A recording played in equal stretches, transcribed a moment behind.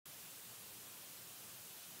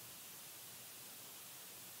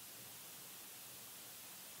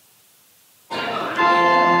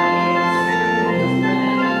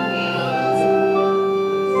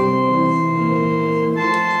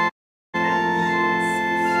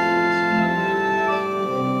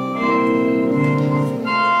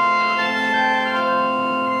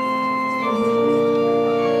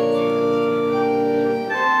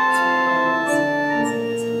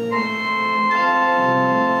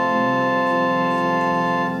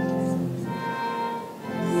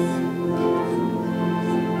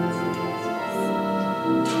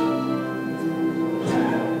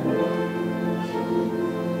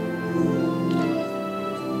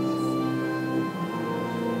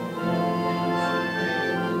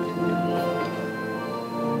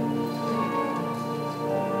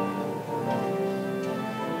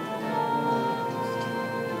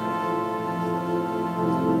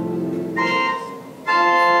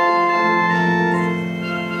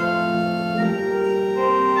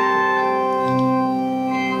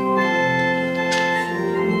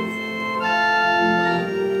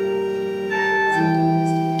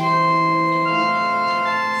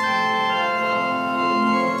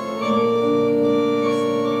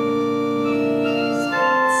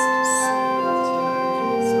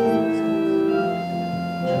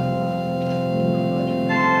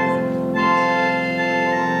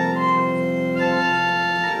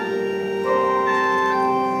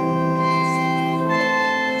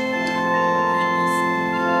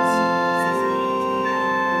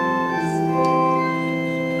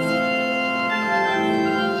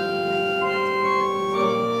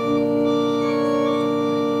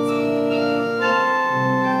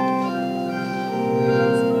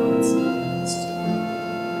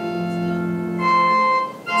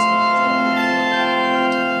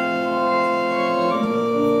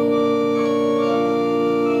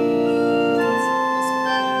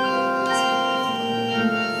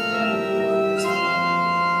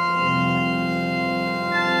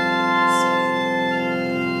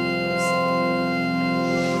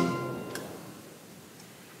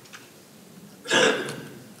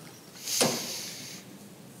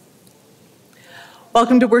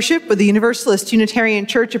Welcome to worship with the Universalist Unitarian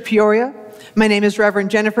Church of Peoria. My name is Reverend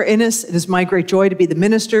Jennifer Innis. It is my great joy to be the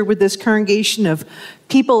minister with this congregation of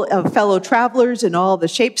people, of fellow travelers in all the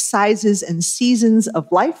shapes, sizes, and seasons of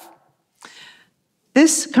life.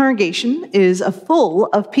 This congregation is full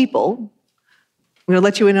of people. I'm going to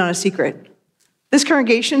let you in on a secret. This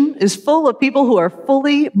congregation is full of people who are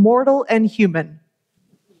fully mortal and human.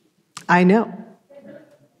 I know,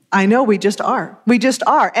 we just are. We just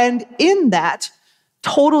are. And in that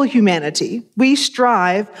total humanity, we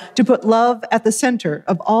strive to put love at the center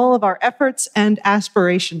of all of our efforts and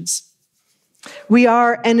aspirations. We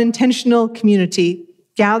are an intentional community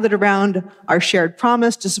gathered around our shared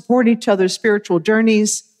promise to support each other's spiritual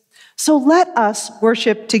journeys. So let us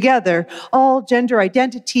worship together all gender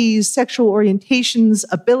identities, sexual orientations,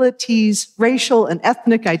 abilities, racial and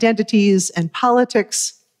ethnic identities, and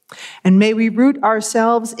politics. And may we root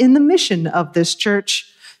ourselves in the mission of this church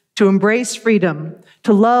to embrace freedom,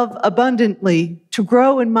 to love abundantly, to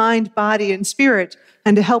grow in mind, body, and spirit,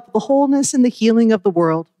 and to help the wholeness and the healing of the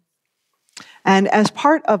world. And as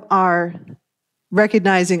part of our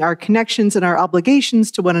recognizing our connections and our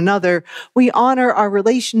obligations to one another, we honor our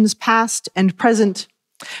relations past and present.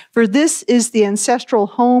 For this is the ancestral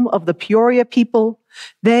home of the Peoria people.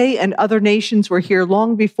 They and other nations were here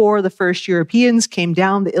long before the first Europeans came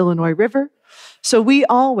down the Illinois River. So we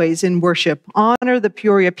always, in worship, honor the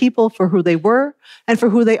Peoria people for who they were and for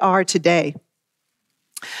who they are today.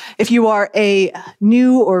 If you are a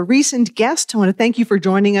new or recent guest, I want to thank you for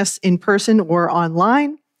joining us in person or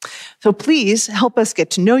online. So please help us get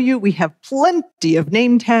to know you. We have plenty of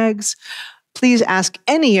name tags. Please ask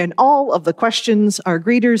any and all of the questions. Our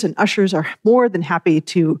greeters and ushers are more than happy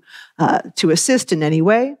to assist in any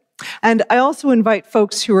way. And I also invite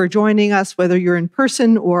folks who are joining us, whether you're in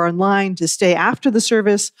person or online, to stay after the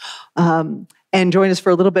service and join us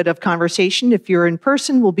for a little bit of conversation. If you're in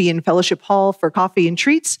person, we'll be in Fellowship Hall for coffee and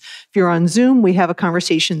treats. If you're on Zoom, we have a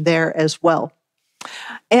conversation there as well.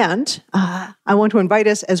 And I want to invite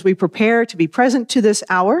us as we prepare to be present to this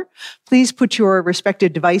hour. Please put your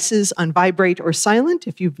respective devices on vibrate or silent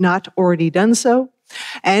if you've not already done so.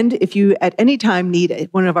 And if you at any time need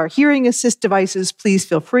one of our hearing assist devices, please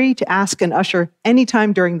feel free to ask an usher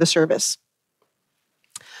anytime during the service.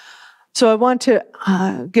 So I want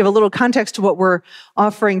to give a little context to what we're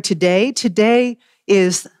offering today. Today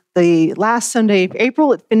is the last Sunday of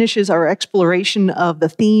April. It finishes our exploration of the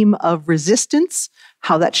theme of resistance,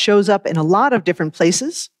 how that shows up in a lot of different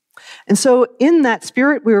places. And so in that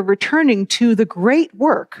spirit, we're returning to the great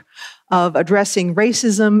work of addressing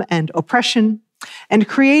racism and oppression and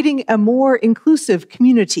creating a more inclusive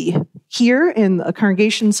community here in a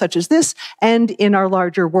congregation such as this and in our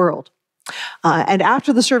larger world. And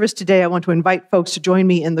after the service today, I want to invite folks to join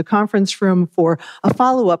me in the conference room for a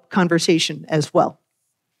follow-up conversation as well.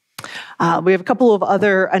 We have a couple of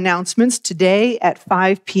other announcements. Today at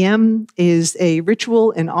 5 p.m. is a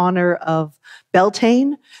ritual in honor of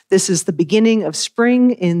Beltane. This is the beginning of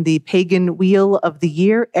spring in the pagan wheel of the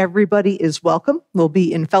year. Everybody is welcome. We'll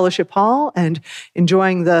be in Fellowship Hall and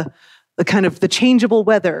enjoying the kind of the changeable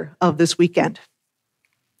weather of this weekend.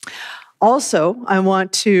 Also, I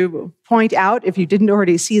want to point out, if you didn't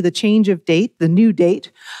already see the change of date, the new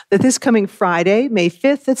date, that this coming Friday, May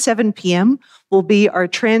 5th at 7 p.m., will be our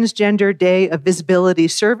Transgender Day of Visibility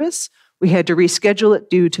service. We had to reschedule it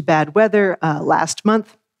due to bad weather last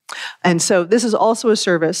month. And so this is also a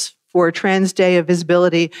service for Trans Day of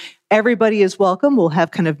Visibility. Everybody is welcome. We'll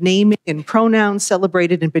have kind of naming and pronouns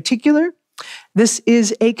celebrated in particular. This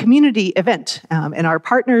is a community event, and our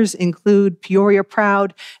partners include Peoria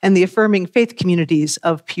Proud and the Affirming Faith Communities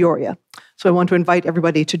of Peoria. So I want to invite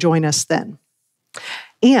everybody to join us then.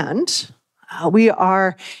 And we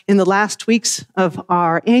are in the last weeks of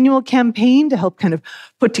our annual campaign to help kind of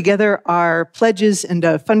put together our pledges and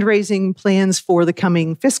fundraising plans for the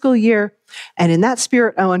coming fiscal year. And in that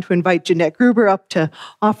spirit, I want to invite Jeanette Gruber up to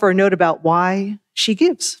offer a note about why she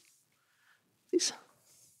gives. Please.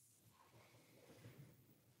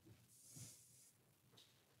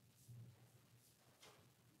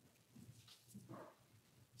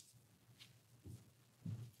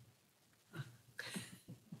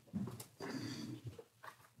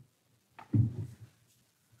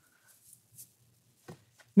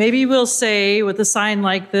 Maybe we'll say with a sign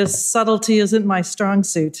like this, subtlety isn't my strong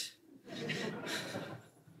suit.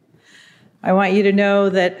 I want you to know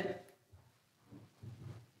that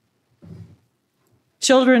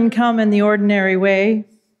children come in the ordinary way,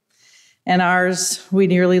 and ours we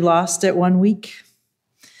nearly lost at 1 week.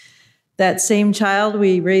 That same child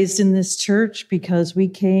we raised in this church because we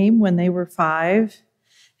came when they were 5,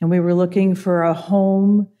 and we were looking for a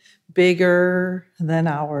home bigger than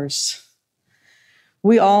ours.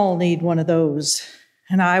 We all need one of those.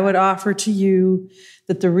 And I would offer to you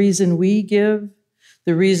that the reason we give,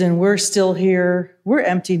 the reason we're still here, we're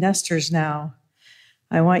empty nesters now.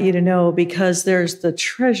 I want you to know, because there's the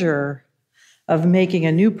treasure of making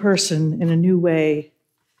a new person in a new way.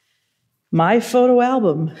 My photo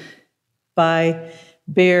album by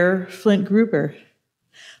Bear Flint Gruber.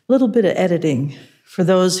 A little bit of editing for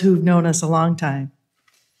those who've known us a long time.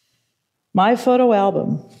 My photo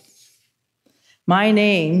album. My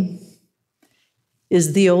name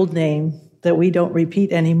is the old name that we don't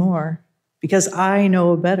repeat anymore because I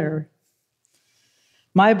know better.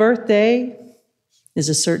 My birthday is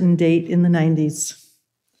a certain date in the 90s.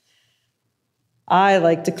 I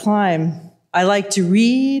like to climb. I like to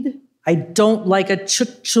read. I don't like a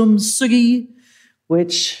chuchum sugi,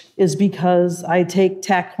 which is because I take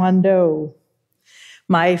Taekwondo.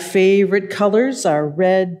 My favorite colors are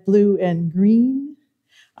red, blue, and green.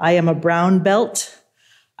 I am a brown belt.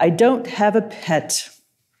 I don't have a pet.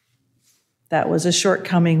 That was a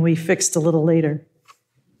shortcoming we fixed a little later.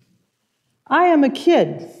 I am a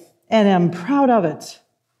kid and am proud of it.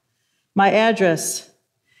 My address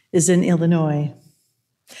is in Illinois.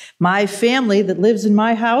 My family that lives in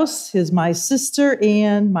my house is my sister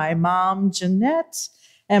Ann, my mom Jeanette,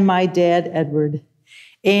 and my dad Edward.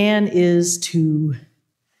 Ann is 2.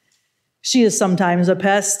 She is sometimes a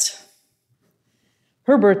pest.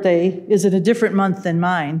 Her birthday is in a different month than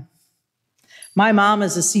mine. My mom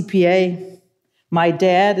is a CPA. My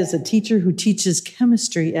dad is a teacher who teaches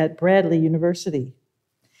chemistry at Bradley University.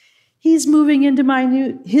 He's moving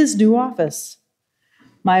into his new office.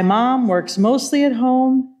 My mom works mostly at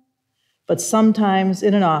home, but sometimes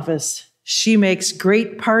in an office. She makes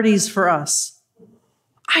great parties for us.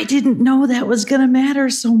 I didn't know that was going to matter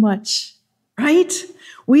so much, right?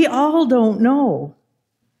 We all don't know.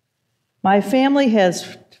 My family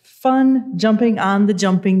has fun jumping on the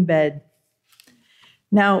jumping bed.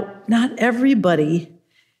 Now, not everybody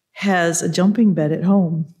has a jumping bed at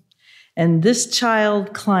home. And this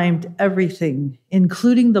child climbed everything,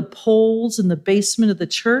 including the poles in the basement of the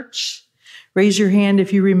church. Raise your hand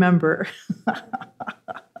if you remember.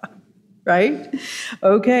 Right?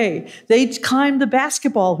 Okay. They climbed the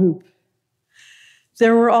basketball hoop.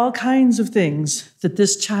 There were all kinds of things that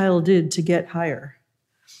this child did to get higher.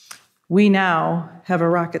 We now have a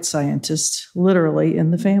rocket scientist, literally,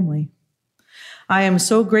 in the family. I am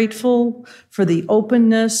so grateful for the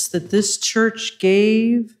openness that this church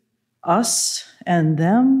gave us and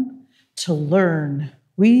them to learn.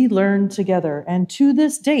 We learned together, and to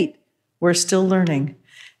this date, we're still learning.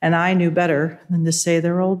 And I knew better than to say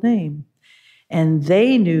their old name. And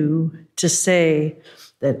they knew to say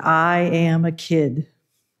that I am a kid.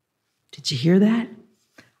 Did you hear that?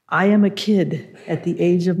 I am a kid at the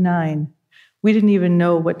age of 9. We didn't even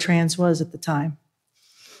know what trans was at the time.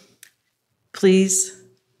 Please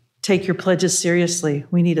take your pledges seriously.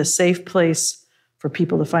 We need a safe place for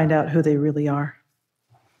people to find out who they really are.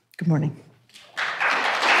 Good morning.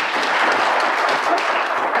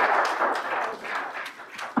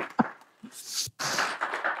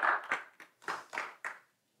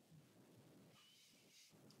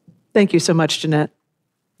 Thank you so much, Jeanette.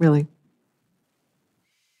 Really.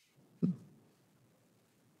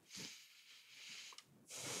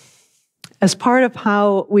 As part of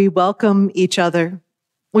how we welcome each other,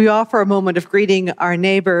 we offer a moment of greeting our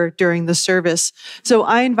neighbor during the service. So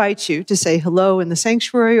I invite you to say hello in the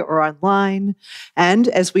sanctuary or online. And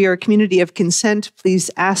as we are a community of consent, please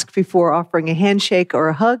ask before offering a handshake or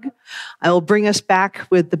a hug. I will bring us back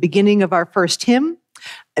with the beginning of our first hymn.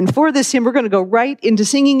 And for this hymn, we're going to go right into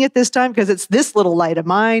singing it this time because it's This Little Light of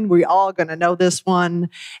Mine. We're all going to know this one.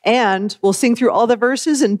 And we'll sing through all the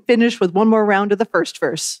verses and finish with one more round of the first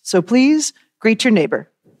verse. So please greet your neighbor.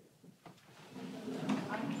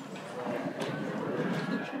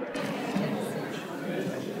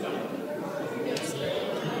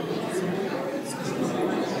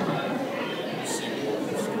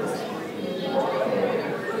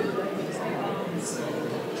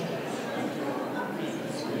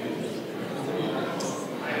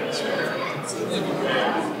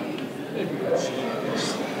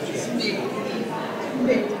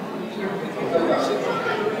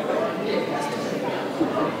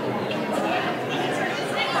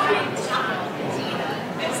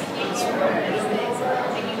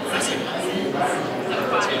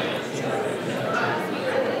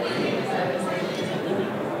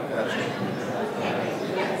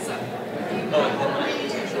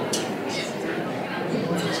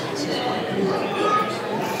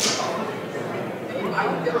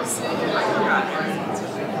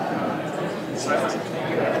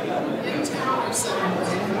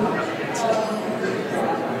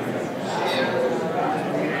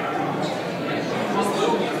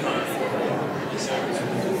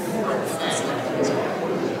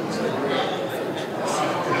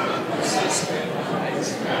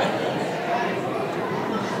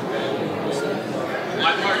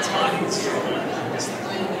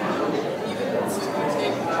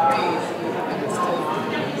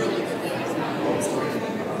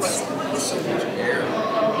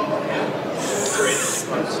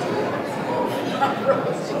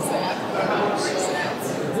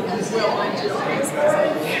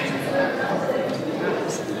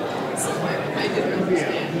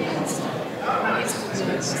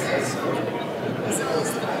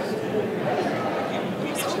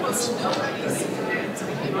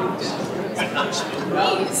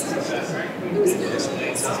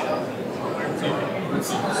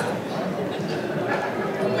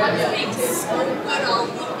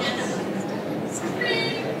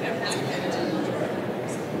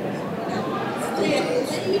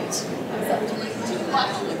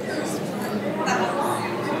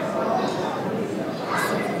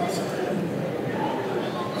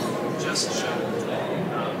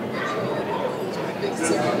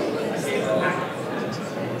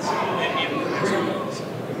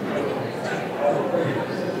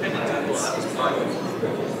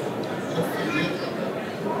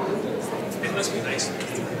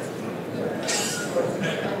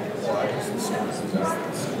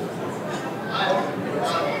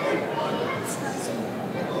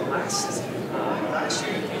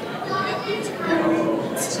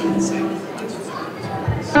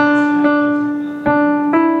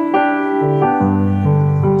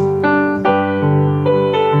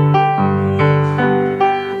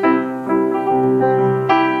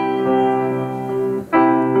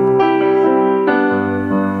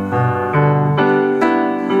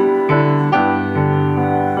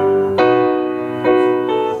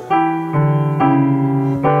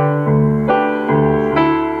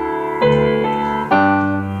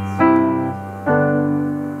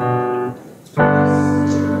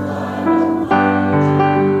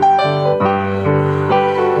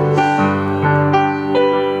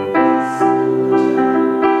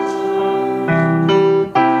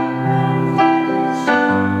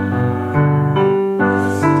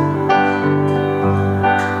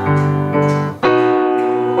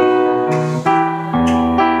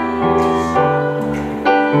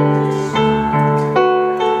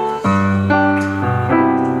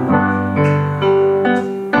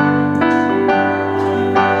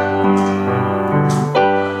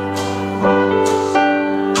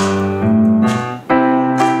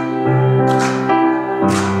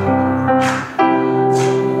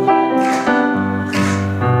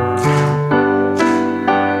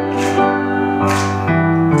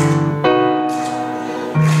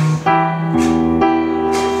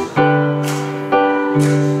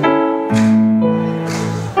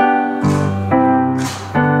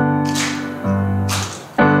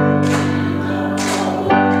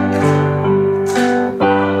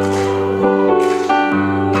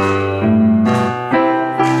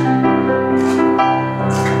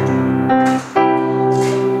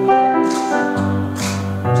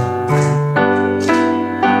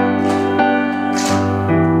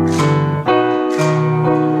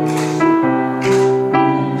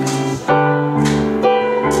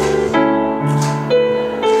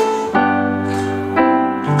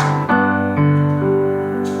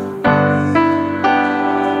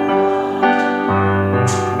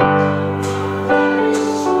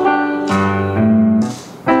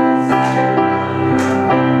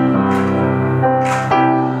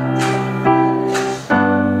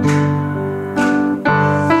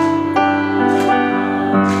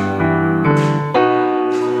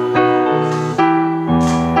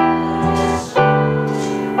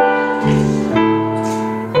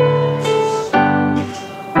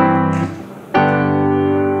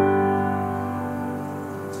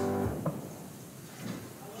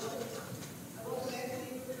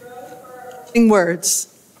 Words.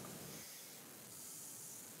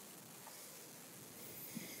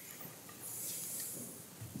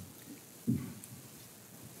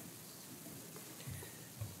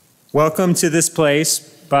 Welcome to This Place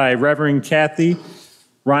by Reverend Kathy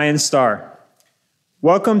Ryan Starr.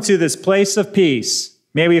 Welcome to this place of peace.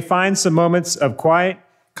 May we find some moments of quiet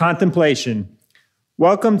contemplation.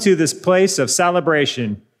 Welcome to this place of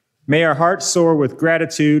celebration. May our hearts soar with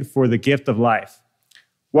gratitude for the gift of life.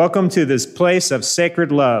 Welcome to this place of sacred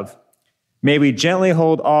love. May we gently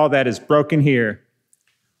hold all that is broken here.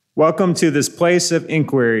 Welcome to this place of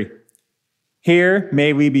inquiry. Here,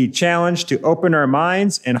 may we be challenged to open our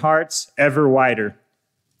minds and hearts ever wider.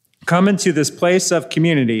 Come into this place of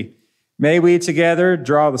community. May we together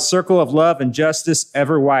draw the circle of love and justice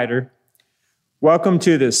ever wider. Welcome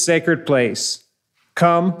to this sacred place.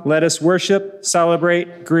 Come, let us worship,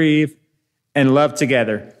 celebrate, grieve, and love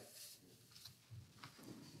together.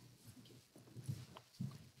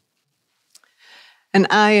 And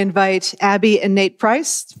I invite Abby and Nate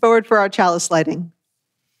Price forward for our chalice lighting.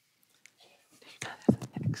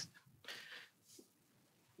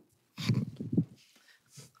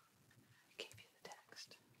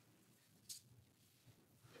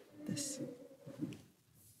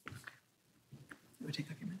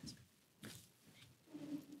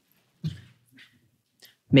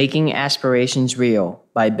 Making Aspirations Real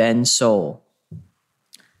by Ben Soul.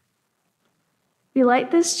 We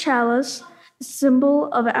light this chalice, a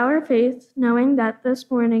symbol of our faith, knowing that this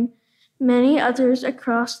morning many others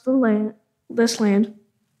across this land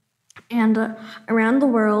and around the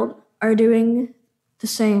world are doing the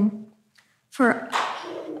same. For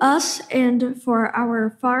us and for our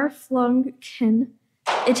far-flung kin,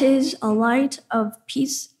 it is a light of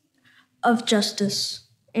peace, of justice,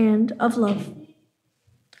 and of love.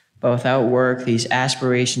 But without work, these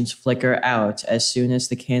aspirations flicker out as soon as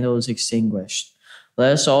the candle is extinguished.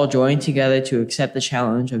 Let us all join together to accept the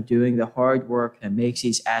challenge of doing the hard work that makes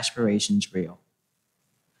these aspirations real.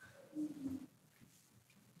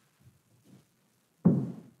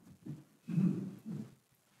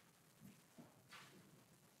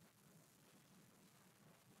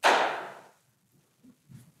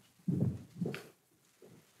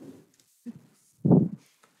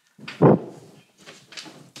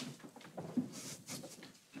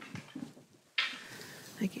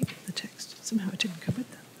 I gave you the text. Somehow it didn't come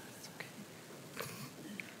with them. That's okay.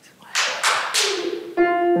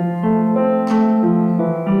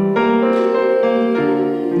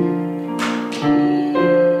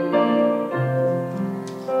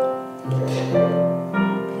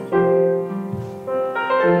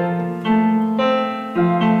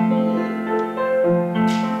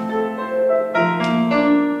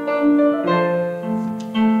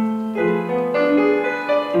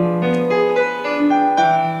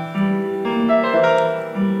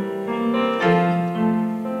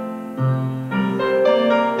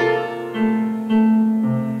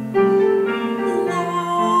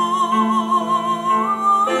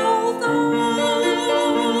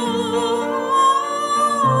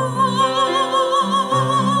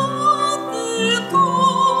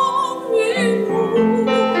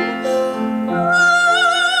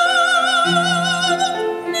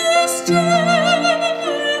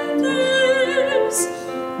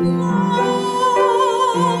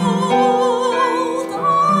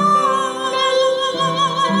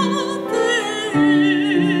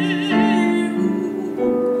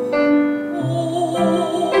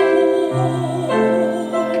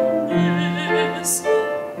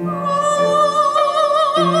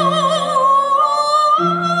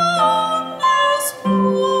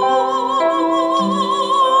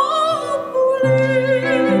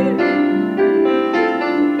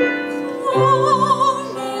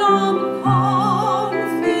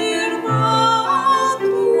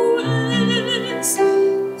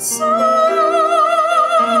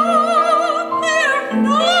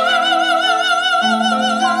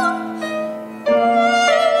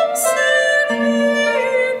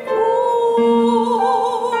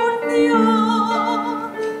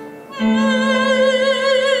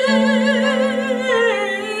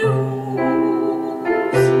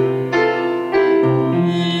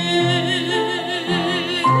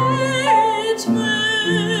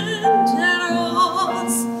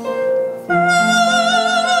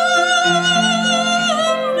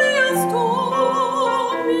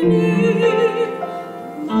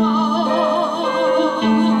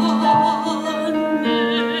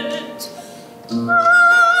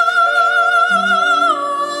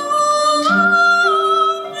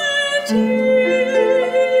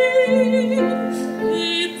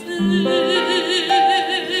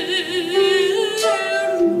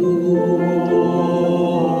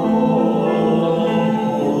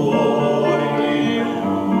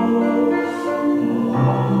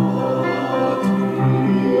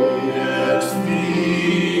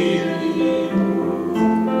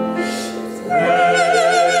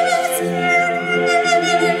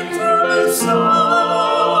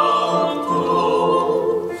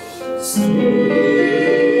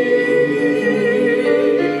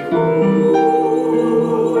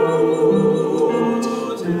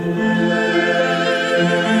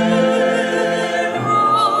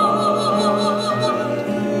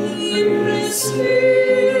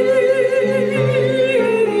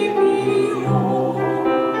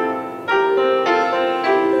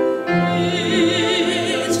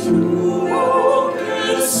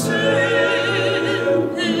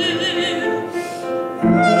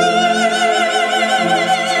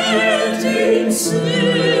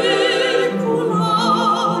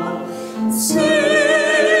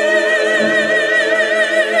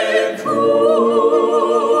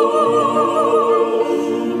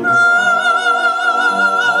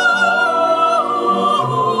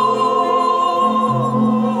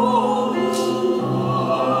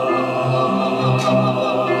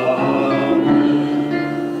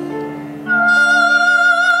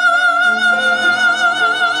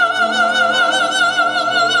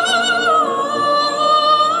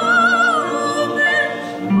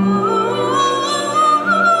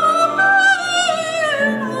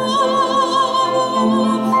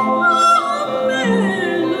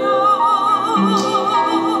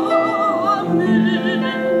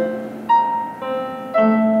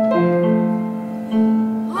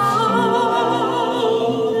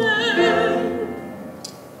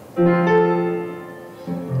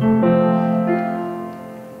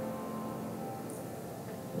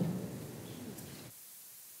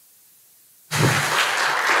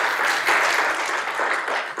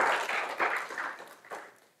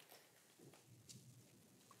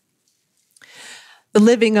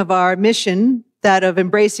 living of our mission, that of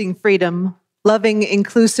embracing freedom, loving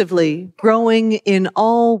inclusively, growing in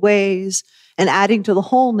all ways, and adding to the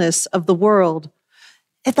wholeness of the world,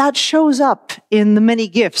 if that shows up in the many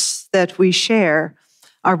gifts that we share,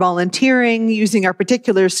 our volunteering, using our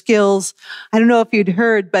particular skills. I don't know if you'd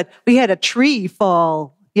heard, but we had a tree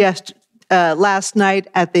fall last night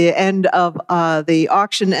at the end of the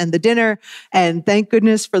auction and the dinner, and thank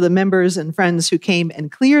goodness for the members and friends who came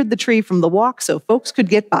and cleared the tree from the walk so folks could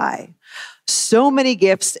get by. So many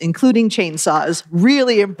gifts, including chainsaws,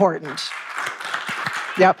 really important.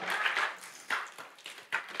 Yep.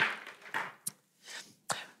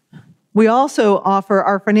 We also offer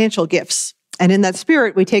our financial gifts. And in that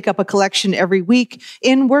spirit, we take up a collection every week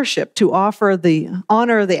in worship to honor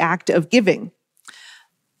the act of giving.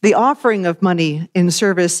 The offering of money in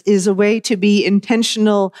service is a way to be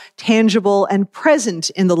intentional, tangible, and present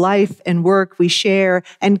in the life and work we share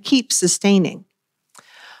and keep sustaining.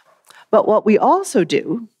 But what we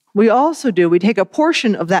do, we take a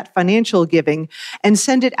portion of that financial giving and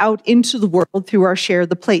send it out into the world through our Share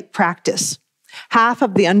the Plate practice. Half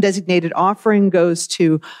of the undesignated offering goes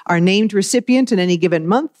to our named recipient in any given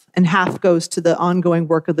month, and half goes to the ongoing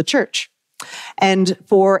work of the church. And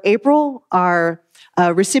for April, our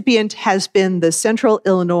recipient has been the Central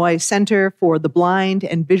Illinois Center for the Blind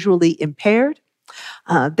and Visually Impaired.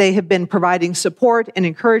 They have been providing support and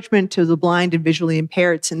encouragement to the blind and visually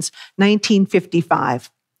impaired since 1955.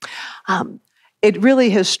 It really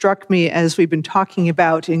has struck me as we've been talking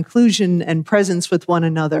about inclusion and presence with one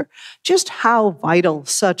another, just how vital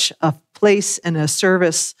such a place and a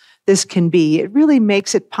service this can be. It really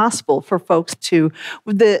makes it possible for folks to,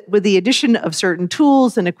 with the addition of certain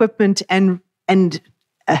tools and equipment and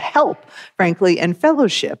help, frankly, and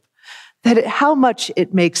fellowship, how much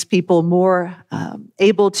it makes people more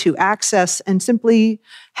able to access and simply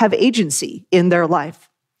have agency in their life.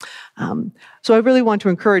 So I really want to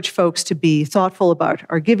encourage folks to be thoughtful about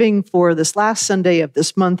our giving for this last Sunday of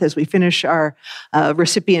this month as we finish our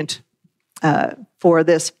recipient for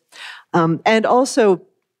this. And also,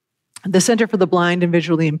 the Center for the Blind and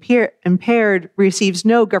Visually Impaired receives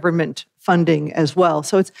no government funding as well.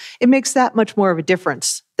 So it makes that much more of a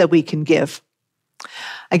difference that we can give.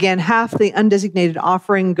 Again, half the undesignated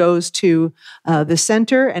offering goes to the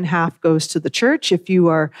center and half goes to the church. If you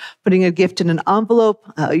are putting a gift in an envelope,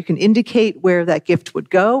 you can indicate where that gift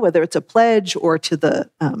would go, whether it's a pledge or to the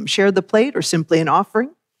Share the Plate or simply an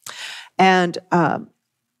offering. And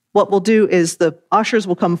what we'll do is the ushers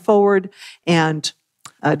will come forward and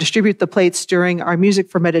distribute the plates during our music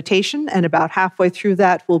for meditation. And about halfway through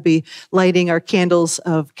that, we'll be lighting our candles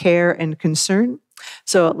of care and concern.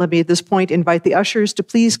 So let me at this point invite the ushers to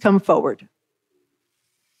please come forward.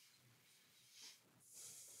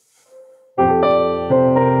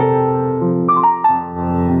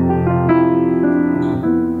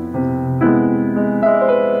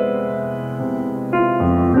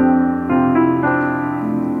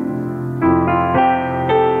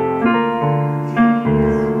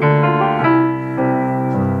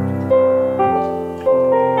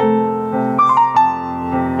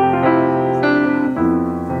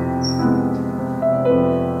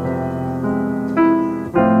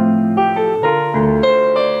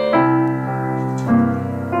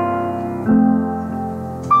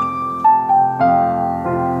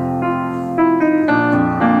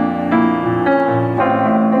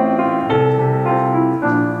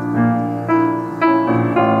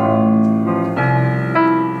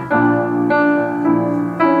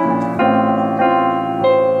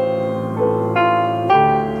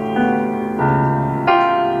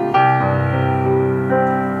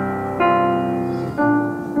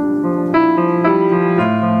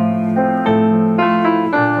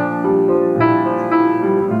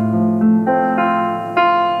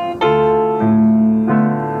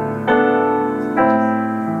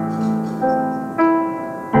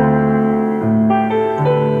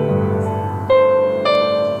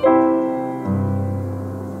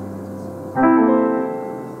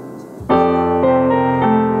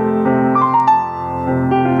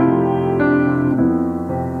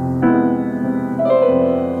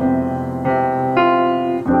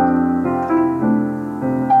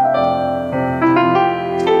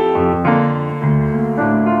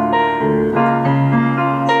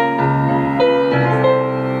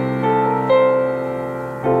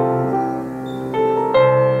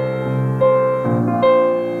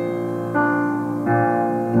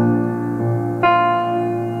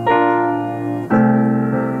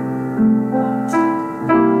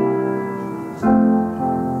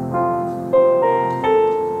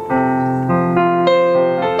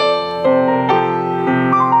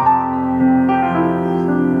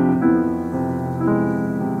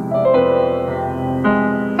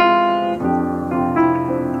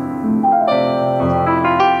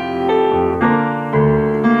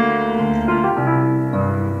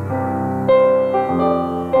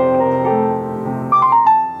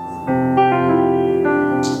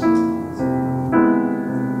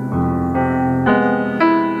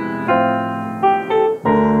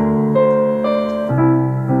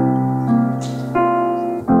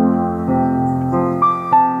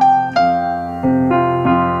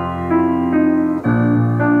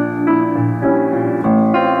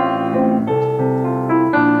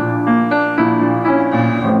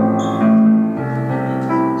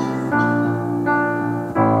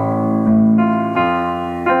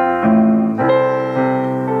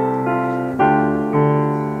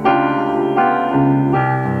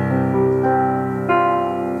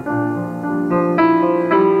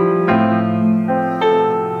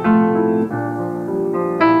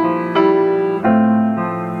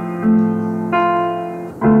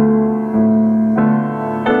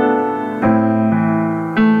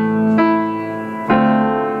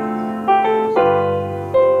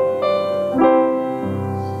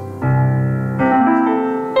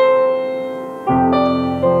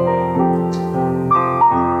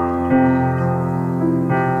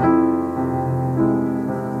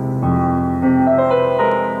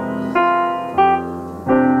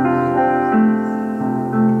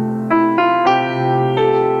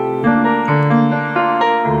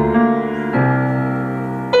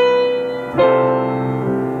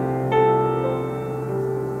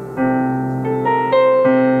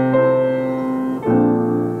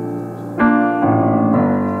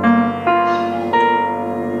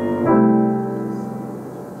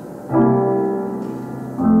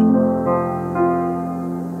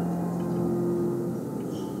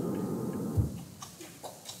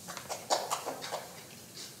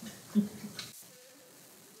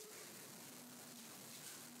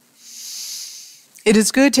 It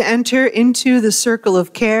is good to enter into the circle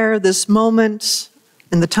of care, this moment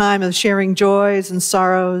in the time of sharing joys and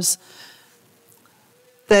sorrows,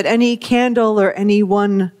 that any candle or any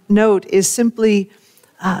one note is simply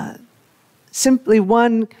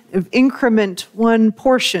one increment, one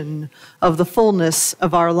portion of the fullness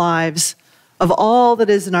of our lives, of all that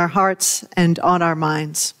is in our hearts and on our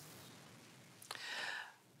minds.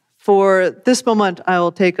 For this moment, I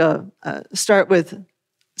will take start with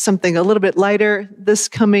something a little bit lighter. This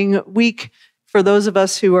coming week, for those of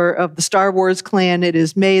us who are of the Star Wars clan, it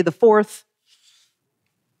is May the 4th,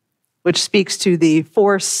 which speaks to the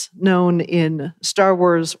Force known in Star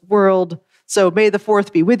Wars world. So may the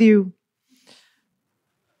 4th be with you.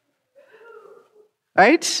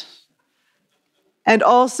 Right? And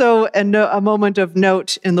also a moment of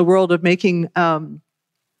note in the world of making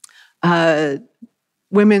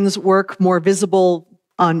women's work more visible.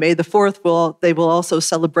 On May the 4th, they will also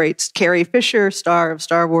celebrate Carrie Fisher, star of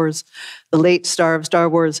Star Wars, the late star of Star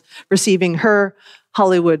Wars, receiving her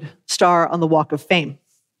Hollywood star on the Walk of Fame.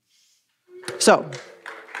 So,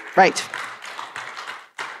 right.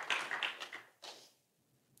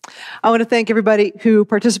 I want to thank everybody who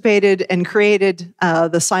participated and created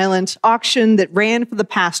the silent auction that ran for the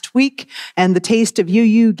past week and the Taste of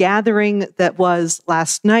UU gathering that was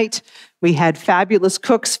last night. We had fabulous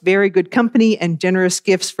cooks, very good company, and generous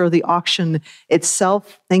gifts for the auction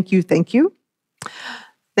itself. Thank you, thank you.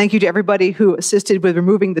 Thank you to everybody who assisted with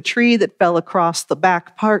removing the tree that fell across the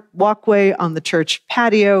back walkway on the church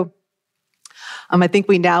patio. I think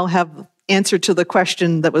we now have answer to the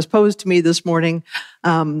question that was posed to me this morning.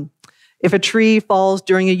 If a tree falls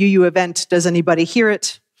during a UU event, does anybody hear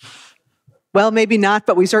it? Well, maybe not,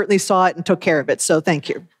 but we certainly saw it and took care of it, so thank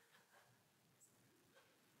you.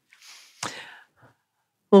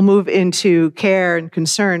 We'll move into care and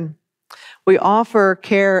concern. We offer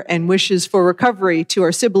care and wishes for recovery to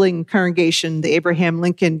our sibling congregation, the Abraham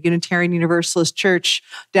Lincoln Unitarian Universalist Church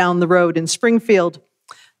down the road in Springfield.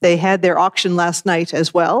 They had their auction last night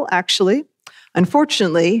as well, actually.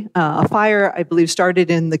 Unfortunately, a fire, I believe, started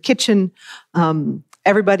in the kitchen.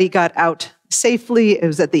 Everybody got out safely. It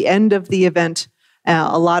was at the end of the event.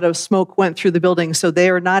 A lot of smoke went through the building, so they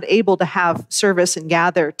are not able to have service and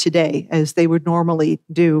gather today as they would normally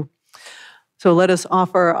do. So let us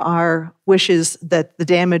offer our wishes that the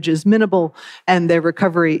damage is minimal and their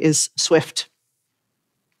recovery is swift.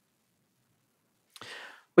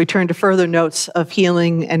 We turn to further notes of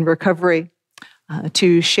healing and recovery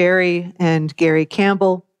to Sherry and Gary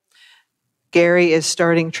Campbell. Gary is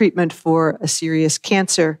starting treatment for a serious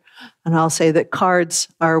cancer, and I'll say that cards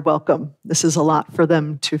are welcome. This is a lot for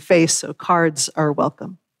them to face, so cards are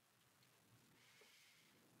welcome.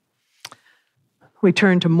 We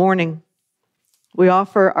turn to mourning. We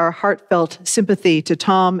offer our heartfelt sympathy to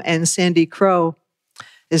Tom and Sandy Crow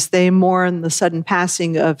as they mourn the sudden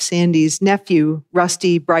passing of Sandy's nephew,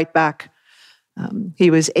 Rusty Brightback.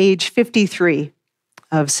 He was age 53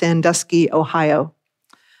 of Sandusky, Ohio.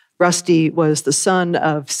 Rusty was the son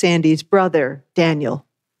of Sandy's brother, Daniel.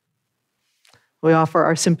 We offer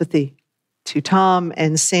our sympathy to Tom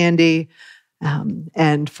and Sandy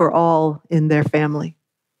and for all in their family.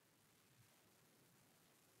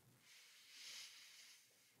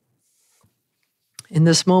 In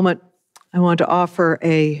this moment, I want to offer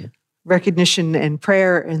a recognition and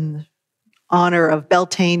prayer in honor of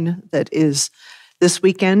Beltane that is this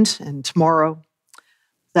weekend and tomorrow,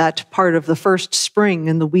 that part of the first spring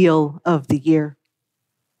in the wheel of the year.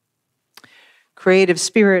 Creative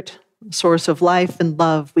Spirit, source of life and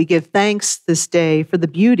love, we give thanks this day for the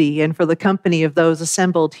beauty and for the company of those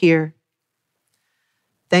assembled here.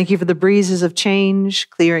 Thank you for the breezes of change,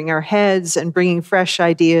 clearing our heads and bringing fresh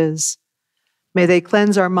ideas. May they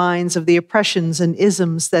cleanse our minds of the oppressions and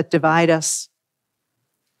isms that divide us.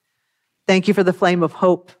 Thank you for the flame of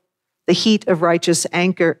hope, the heat of righteous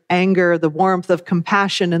anger, the warmth of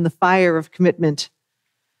compassion, and the fire of commitment.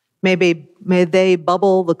 May they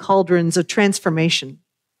bubble the cauldrons of transformation.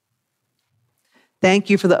 Thank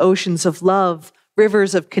you for the oceans of love,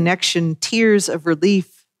 rivers of connection, tears of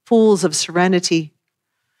relief, pools of serenity.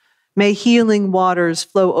 May healing waters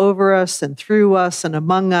flow over us and through us and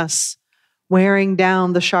among us, wearing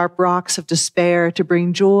down the sharp rocks of despair to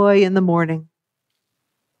bring joy in the morning.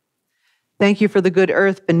 Thank you for the good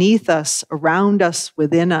earth beneath us, around us,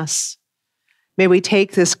 within us. May we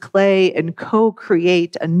take this clay and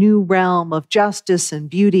co-create a new realm of justice and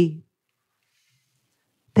beauty.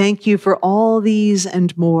 Thank you for all these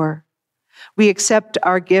and more. We accept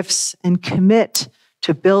our gifts and commit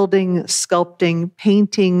to building, sculpting,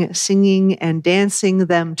 painting, singing, and dancing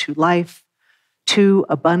them to life, to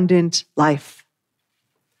abundant life.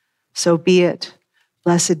 So be it.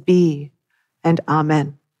 Blessed be, and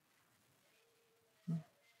amen.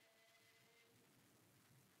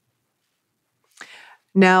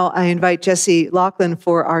 Now I invite Jesse Laughlin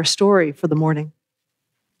for our story for the morning.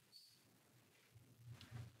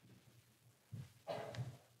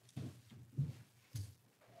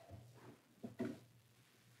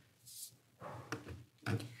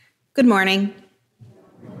 Good morning.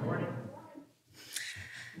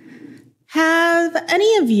 Have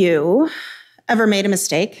any of you ever made a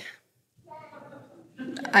mistake?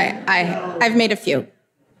 I've made a few.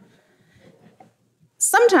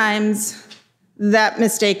 Sometimes that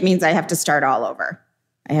mistake means I have to start all over.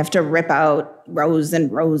 I have to rip out rows and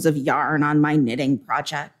rows of yarn on my knitting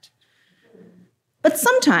project. But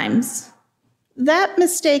sometimes that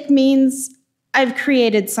mistake means I've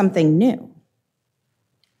created something new.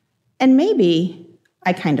 And maybe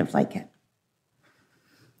I kind of like it.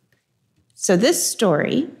 So this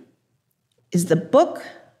story is the Book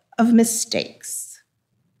of Mistakes.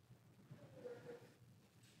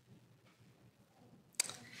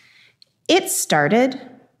 It started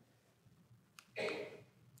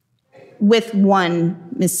with one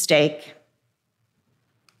mistake.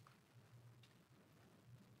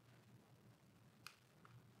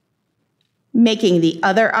 Making the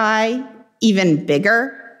other eye even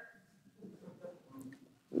bigger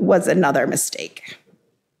was another mistake.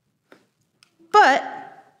 But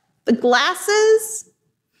the glasses,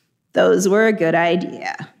 those were a good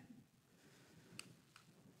idea.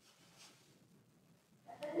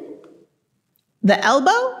 The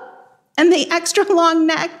elbow and the extra long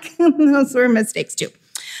neck, those were mistakes too.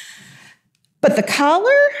 But the collar,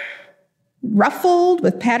 ruffled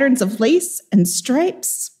with patterns of lace and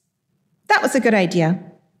stripes, that was a good idea.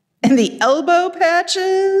 And the elbow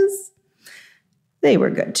patches, they were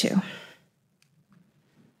good too.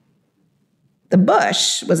 The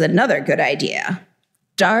bush was another good idea.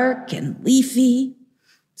 Dark and leafy,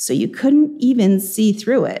 so you couldn't even see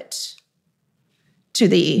through it. To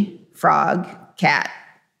the frog, cat,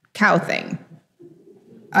 cow thing.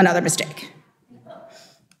 Another mistake.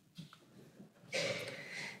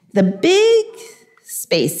 The big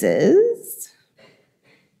spaces.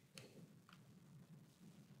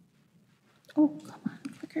 Oh, come on,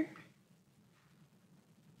 clicker.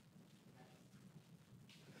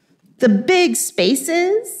 The big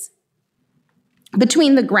spaces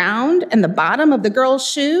between the ground and the bottom of the girl's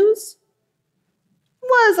shoes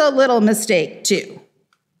was a little mistake too.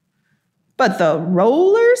 But the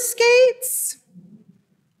roller skates,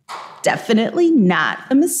 definitely not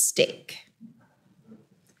a mistake.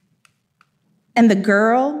 And the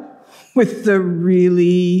girl with the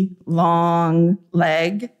really long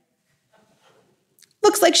leg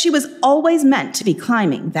looks like she was always meant to be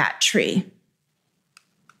climbing that tree.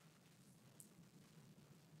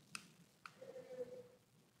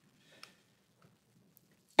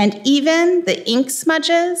 And even the ink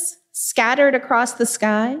smudges scattered across the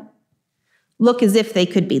sky look as if they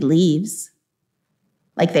could be leaves,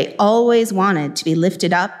 like they always wanted to be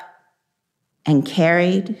lifted up and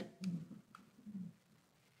carried.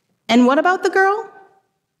 And what about the girl?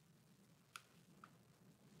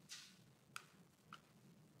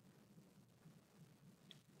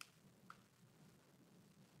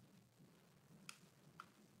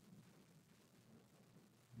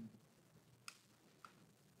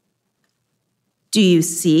 Do you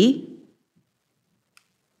see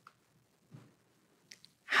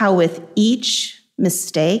how with each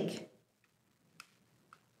mistake,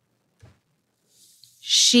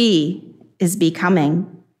 she is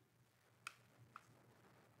becoming?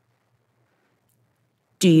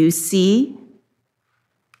 Do you see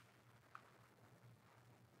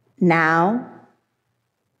now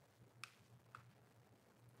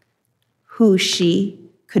who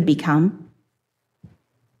she could become?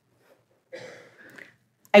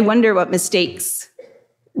 I wonder what mistakes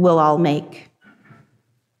we'll all make.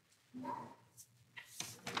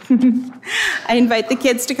 I invite the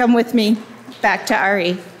kids to come with me back to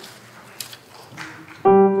RE.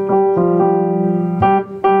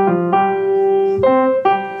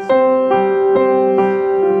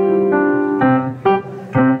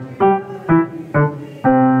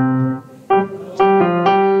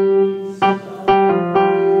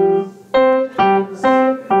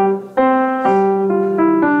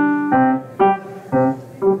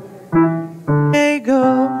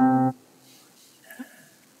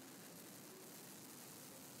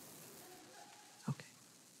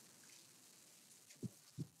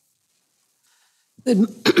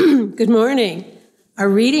 Good morning. Our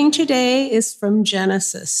reading today is from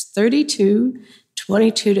Genesis 32,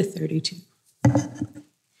 22 to 32.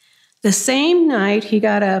 The same night he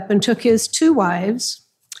got up and took his 2 wives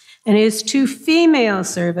and his 2 female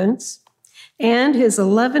servants and his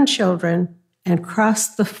 11 children and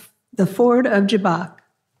crossed the ford of Jabbok.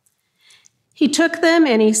 He took them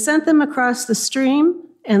and he sent them across the stream,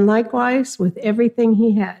 and likewise with everything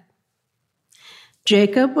he had.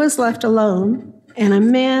 Jacob was left alone, and a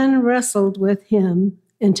man wrestled with him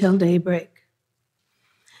until daybreak.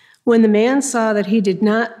 When the man saw that he did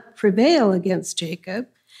not prevail against Jacob,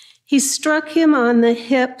 he struck him on the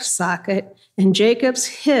hip socket, and Jacob's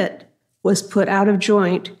hip was put out of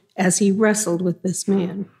joint as he wrestled with this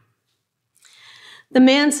man. The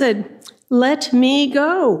man said, "Let me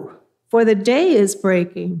go, for the day is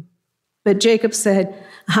breaking." But Jacob said,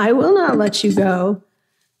 "I will not let you go,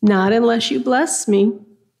 not unless you bless me."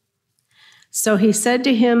 So he said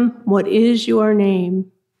to him, "What is your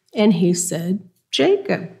name?" And he said,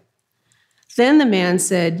 "Jacob." Then the man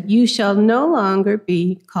said, "You shall no longer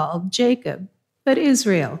be called Jacob, but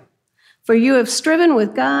Israel, for you have striven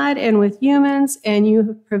with God and with humans, and you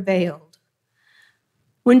have prevailed."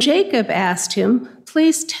 When Jacob asked him,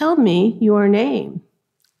 "Please tell me your name."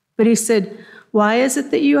 But he said, "Why is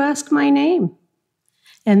it that you ask my name?"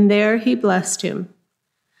 And there he blessed him.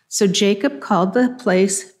 So Jacob called the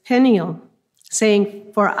place Peniel,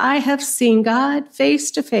 saying, "For I have seen God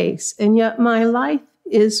face to face, and yet my life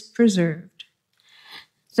is preserved."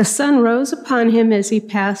 The sun rose upon him as he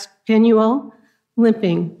passed Peniel,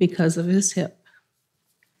 limping because of his hip.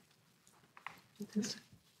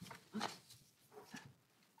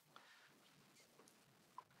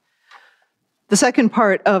 The second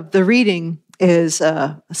part of the reading is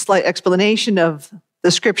a slight explanation of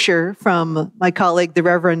the scripture from my colleague, the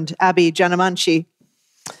Reverend Abby Janamanchi,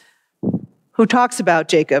 who talks about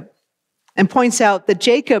Jacob and points out that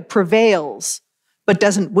Jacob prevails but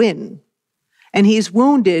doesn't win, and he's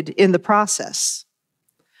wounded in the process.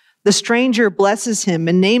 The stranger blesses him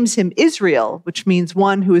and names him Israel, which means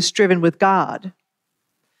one who is striven with God.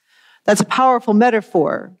 That's a powerful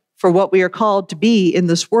metaphor for what we are called to be in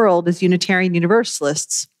this world as Unitarian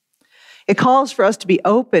Universalists. It calls for us to be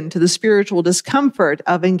open to the spiritual discomfort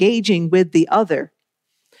of engaging with the other,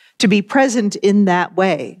 to be present in that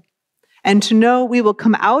way, and to know we will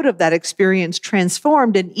come out of that experience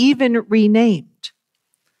transformed and even renamed.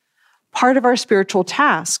 Part of our spiritual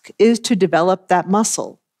task is to develop that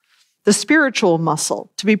muscle, the spiritual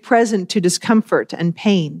muscle, to be present to discomfort and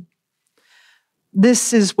pain.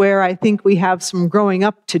 This is where I think we have some growing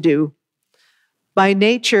up to do. By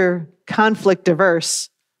nature, conflict averse,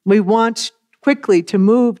 we want quickly to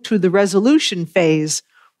move to the resolution phase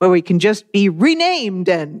where we can just be renamed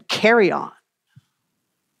and carry on.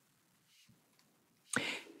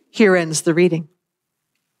 Here ends the reading.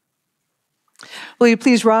 Will you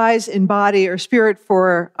please rise in body or spirit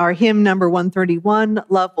for our hymn number 131,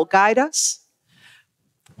 Love Will Guide Us.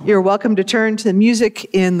 You're welcome to turn to the music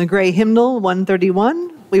in the gray hymnal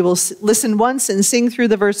 131. We will listen once and sing through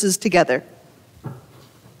the verses together.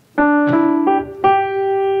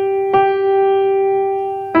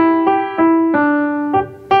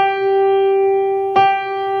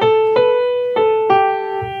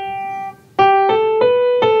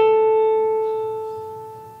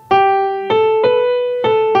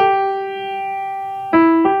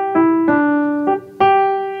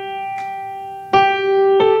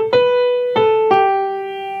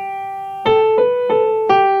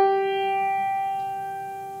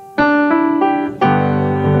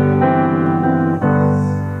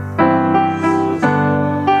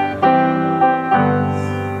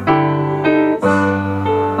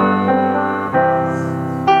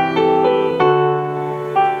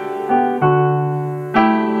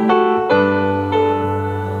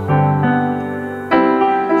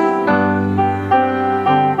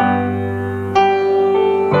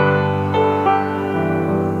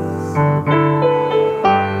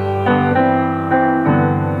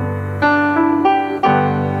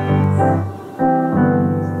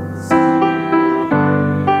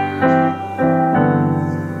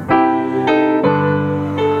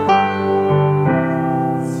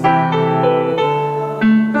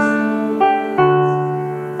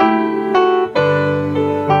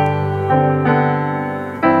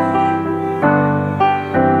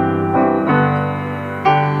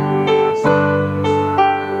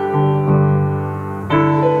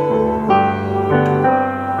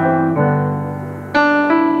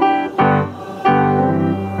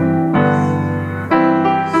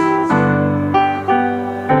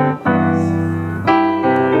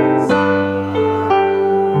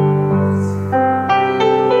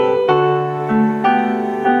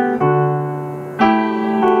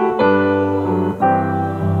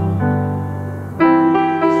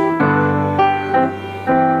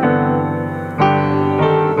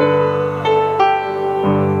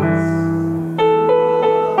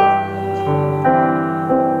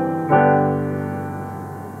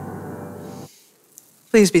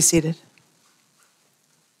 Please be seated.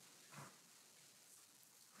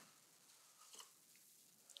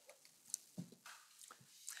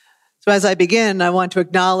 So as I begin, I want to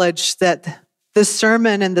acknowledge that this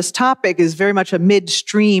sermon and this topic is very much a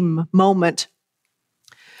midstream moment.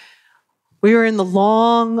 We are in the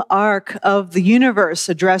long arc of the universe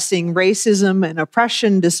addressing racism and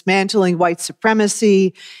oppression, dismantling white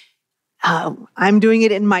supremacy. I'm doing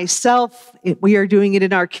it in myself. We are doing it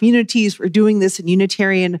in our communities. We're doing this in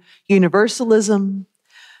Unitarian Universalism.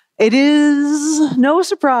 It is no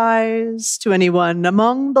surprise to anyone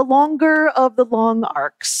among the longer of the long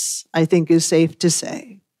arcs, I think is safe to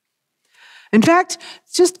say. In fact,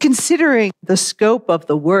 just considering the scope of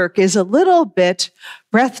the work is a little bit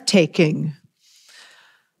breathtaking.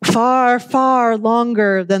 Far, far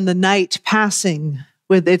longer than the night passing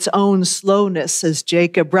with its own slowness as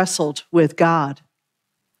Jacob wrestled with God.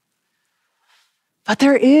 But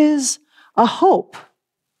there is a hope.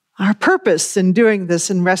 Our purpose in doing this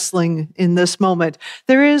and wrestling in this moment,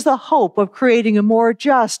 there is the hope of creating a more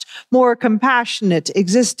just, more compassionate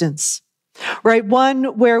existence, right?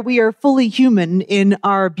 One where we are fully human in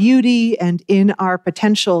our beauty and in our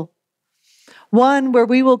potential. One where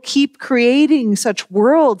we will keep creating such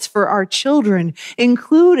worlds for our children,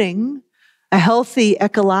 including a healthy,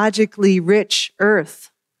 ecologically rich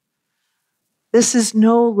earth. This is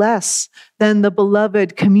no less than the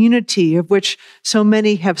beloved community of which so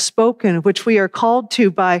many have spoken, of which we are called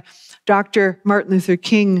to by Dr. Martin Luther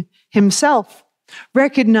King himself,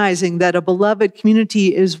 recognizing that a beloved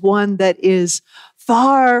community is one that is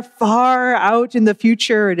far, far out in the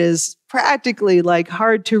future. It is practically like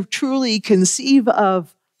hard to truly conceive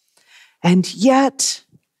of. And yet,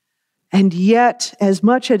 as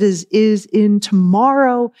much as is in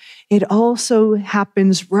tomorrow, it also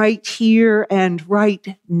happens right here and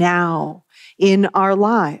right now in our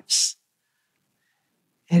lives.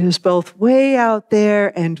 It is both way out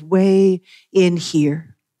there and way in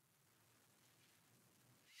here.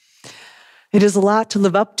 It is a lot to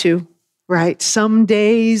live up to, right? Some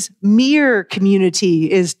days, mere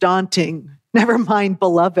community is daunting. Never mind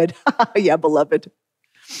beloved. Yeah, beloved.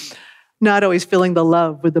 Not always feeling the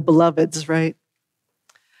love with the beloveds, right?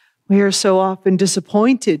 We are so often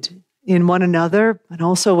disappointed in one another and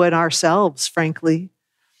also in ourselves, frankly.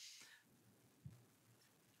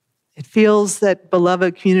 It feels that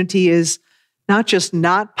beloved community is not just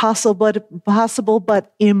not possible,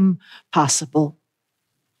 but impossible.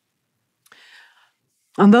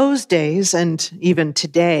 On those days, and even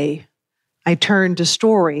today, I turn to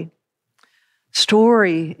story.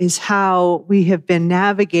 Story is how we have been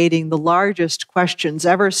navigating the largest questions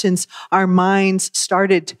ever since our minds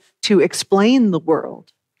started to explain the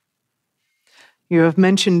world. You have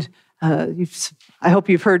mentioned, I hope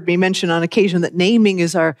you've heard me mention on occasion that naming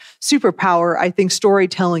is our superpower. I think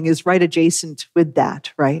storytelling is right adjacent with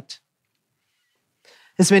that, right?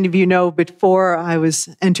 As many of you know, before I was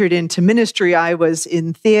entered into ministry, I was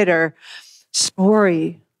in theater.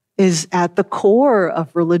 Story is at the core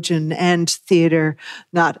of religion and theater,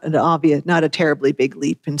 not a terribly big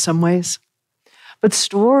leap in some ways. But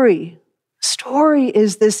story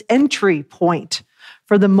is this entry point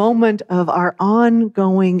for the moment of our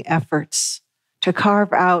ongoing efforts to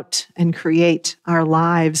carve out and create our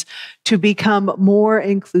lives to become more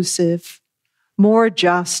inclusive, more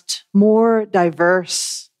just, more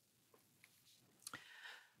diverse.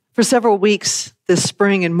 For several weeks this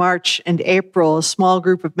spring in March and April, a small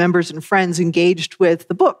group of members and friends engaged with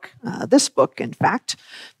the book, this book, in fact,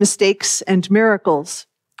 Mistakes and Miracles,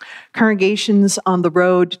 Congregations on the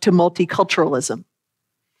Road to Multiculturalism.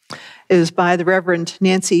 It is by the Reverend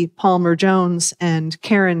Nancy Palmer Jones and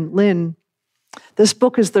Karen Lynn. This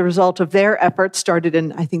book is the result of their efforts, started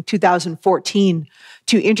in, I think, 2014,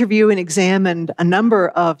 to interview and examine a number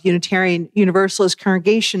of Unitarian Universalist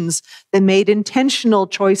congregations that made intentional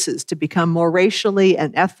choices to become more racially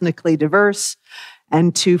and ethnically diverse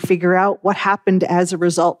and to figure out what happened as a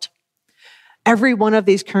result. Every one of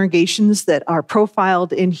these congregations that are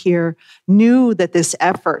profiled in here knew that this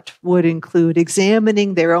effort would include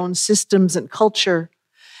examining their own systems and culture.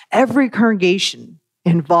 Every congregation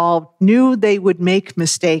involved knew they would make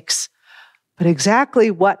mistakes, but exactly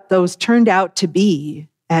what those turned out to be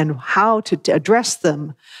and how to address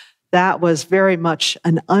them, that was very much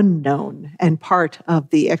an unknown and part of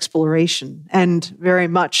the exploration and very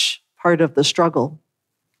much part of the struggle.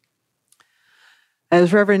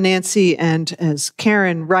 As Reverend Nancy and as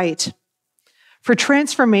Karen write, for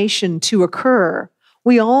transformation to occur,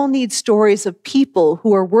 we all need stories of people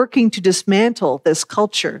who are working to dismantle this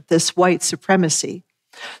culture, this white supremacy.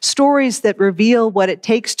 Stories that reveal what it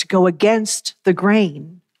takes to go against the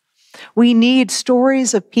grain. We need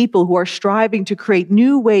stories of people who are striving to create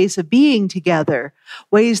new ways of being together,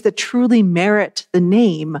 ways that truly merit the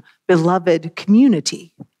name beloved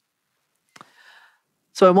community.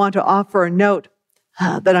 So I want to offer a note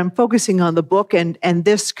that I'm focusing on the book and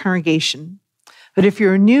this congregation. But if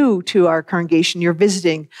you're new to our congregation, you're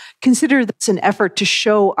visiting, consider this an effort to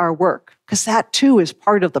show our work, because that too is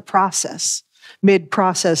part of the process,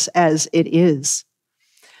 mid-process as it is.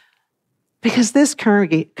 Because this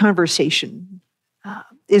conversation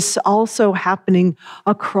is also happening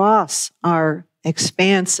across our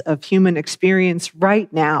expanse of human experience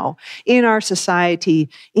right now, in our society,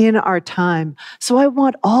 in our time. So I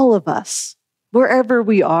want all of us, wherever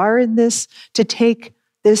we are in this, to take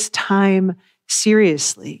this time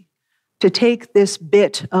seriously, to take this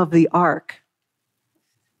bit of the arc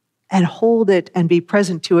and hold it and be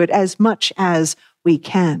present to it as much as we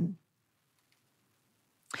can.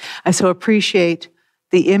 I so appreciate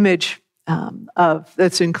the image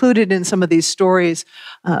that's included in some of these stories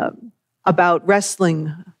about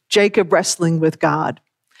Jacob wrestling with God,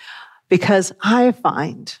 because I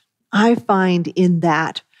find in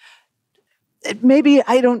that, maybe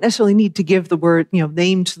I don't necessarily need to give the word,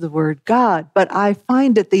 name to the word God, but I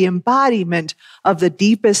find it the embodiment of the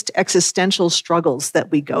deepest existential struggles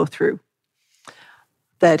that we go through.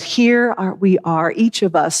 That we are, each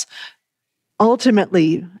of us,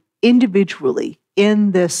 ultimately, individually,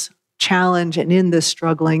 in this challenge and in this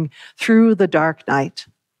struggling through the dark night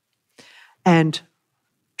and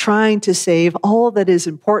trying to save all that is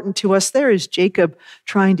important to us. There is Jacob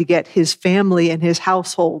trying to get his family and his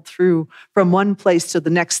household through from one place to the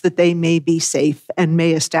next that they may be safe and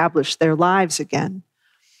may establish their lives again.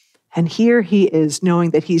 And here he is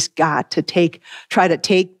knowing that he's got to try to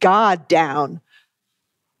take God down.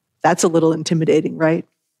 That's a little intimidating, right?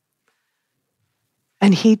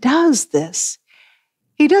 And he does this.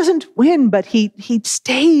 He doesn't win, but he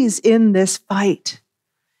stays in this fight.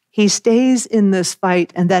 He stays in this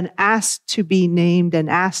fight and then asked to be named and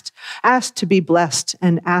asked to be blessed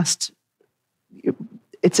and asked.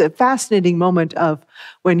 It's a fascinating moment of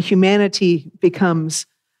when humanity becomes,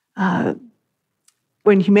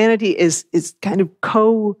 when humanity is kind of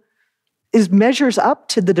measures up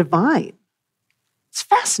to the divine. It's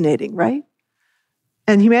fascinating, right?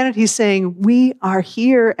 And humanity is saying, we are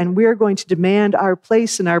here and we're going to demand our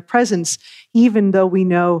place and our presence, even though we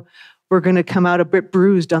know we're going to come out a bit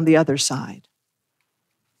bruised on the other side.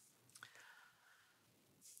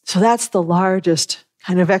 So that's the largest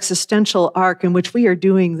kind of existential arc in which we are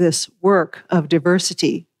doing this work of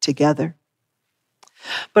diversity together.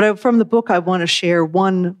 But from the book, I want to share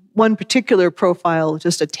one particular profile,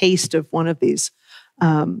 just a taste of one of these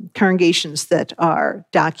congregations that are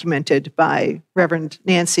documented by Reverend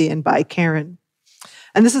Nancy and by Karen.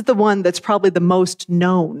 And this is the one that's probably the most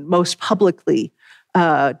known, most publicly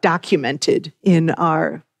documented in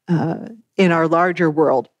our larger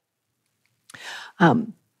world. Part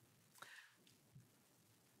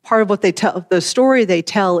of what they tell, the story they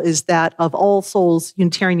tell, is that of All Souls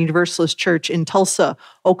Unitarian Universalist Church in Tulsa,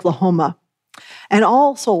 Oklahoma. And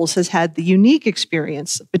All Souls has had the unique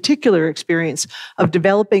experience, particular experience, of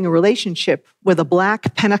developing a relationship with a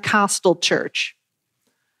Black Pentecostal church.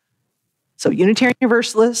 So Unitarian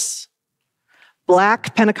Universalists,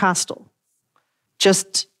 Black Pentecostal.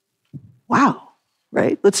 Just, wow,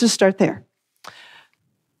 right? Let's just start there.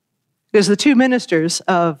 Because the two ministers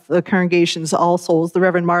of the congregations, All Souls, the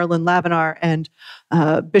Reverend Marlon Lavenar and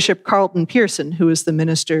Bishop Carlton Pearson, who is the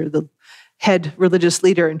minister, the head religious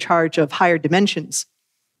leader in charge of Higher Dimensions.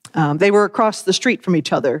 They were across the street from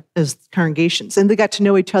each other as congregations, and they got to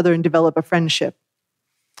know each other and develop a friendship.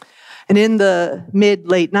 And in the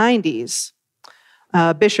mid-late 90s,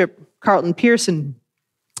 Bishop Carlton Pearson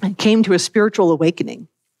came to a spiritual awakening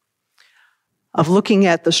of looking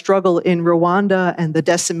at the struggle in Rwanda and the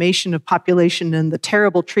decimation of population and the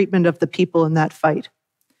terrible treatment of the people in that fight.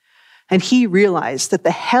 And he realized that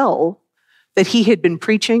the hell that he had been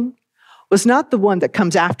preaching was not the one that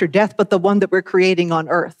comes after death, but the one that we're creating on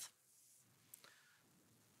earth.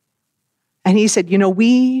 And he said,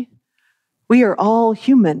 we are all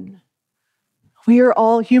human. We are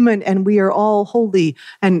all human and we are all holy.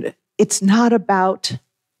 And it's not about,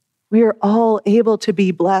 we are all able to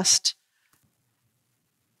be blessed.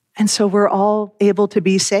 And so we're all able to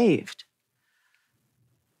be saved.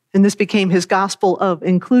 And this became his gospel of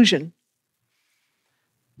inclusion.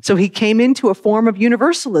 So he came into a form of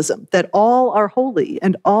universalism, that all are holy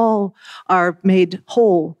and all are made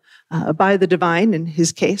whole by the divine, in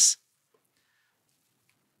his case.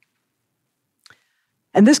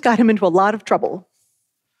 And this got him into a lot of trouble.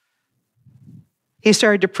 He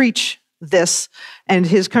started to preach this, and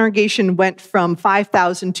his congregation went from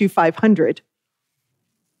 5,000 to 500.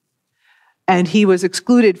 And he was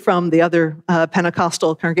excluded from the other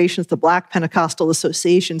Pentecostal congregations, the Black Pentecostal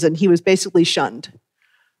associations, and he was basically shunned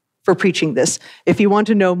for preaching this. If you want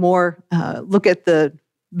to know more, look at the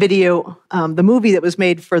video, the movie that was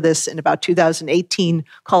made for this in about 2018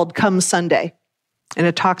 called Come Sunday, and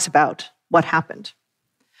it talks about what happened.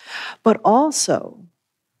 But also,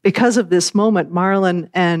 because of this moment, Marlon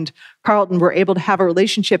and Carlton were able to have a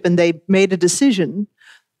relationship, and they made a decision,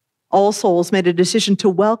 All Souls made a decision to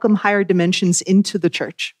welcome higher dimensions into the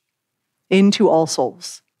church, into All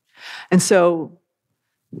Souls. And so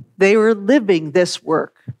they were living this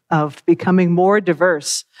work of becoming more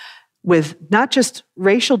diverse with not just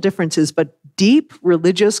racial differences, but deep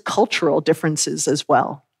religious, cultural differences as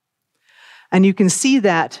well. And you could see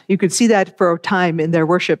that for a time in their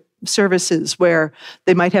worship services, where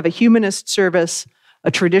they might have a humanist service,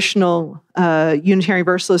 a traditional Unitarian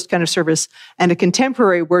Universalist kind of service, and a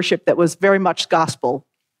contemporary worship that was very much gospel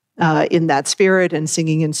in that spirit and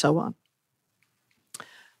singing and so on.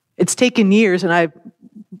 It's taken years, and I've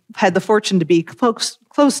had the fortune to be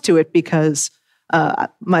close to it because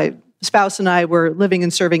my spouse and I were living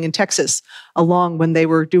and serving in Texas along when they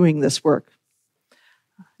were doing this work.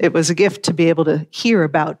 It was a gift to be able to hear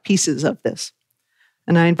about pieces of this.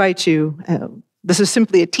 And I invite you, this is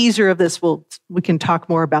simply a teaser of this. We can talk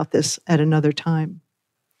more about this at another time.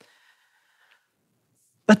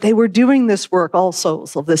 But they were doing this work, All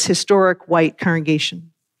Souls, of this historic white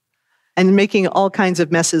congregation, and making all kinds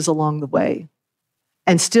of messes along the way,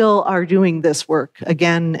 and still are doing this work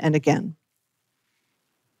again and again.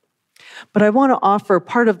 But I want to offer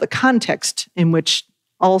part of the context in which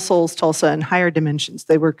All Souls Tulsa and Higher Dimensions,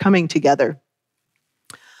 they were coming together.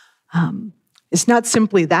 It's not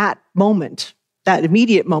simply that moment, that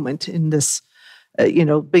immediate moment in this,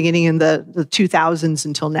 beginning in the 2000s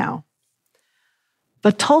until now.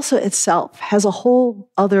 But Tulsa itself has a whole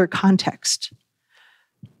other context.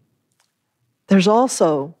 There's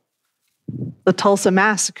also the Tulsa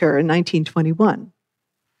Massacre in 1921,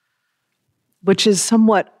 which is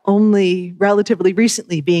somewhat only relatively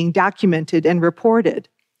recently being documented and reported.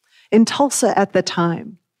 In Tulsa at the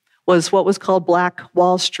time was what was called Black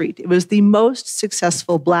Wall Street. It was the most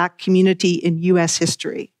successful Black community in U.S.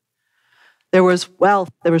 history. There was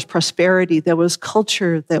wealth, there was prosperity, there was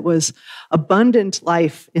culture, there was abundant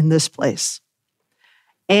life in this place.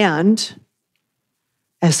 And,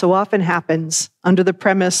 as so often happens, under the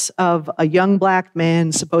premise of a young Black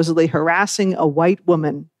man supposedly harassing a white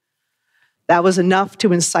woman, that was enough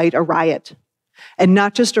to incite a riot. And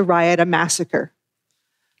not just a riot, a massacre.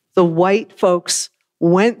 The white folks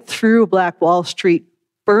went through Black Wall Street,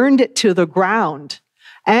 burned it to the ground,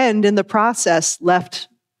 and in the process left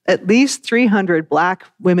at least 300 Black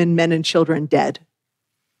women, men, and children dead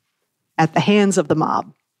at the hands of the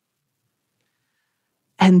mob.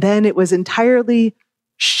 And then it was entirely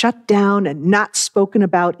shut down and not spoken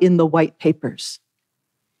about in the white papers.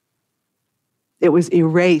 It was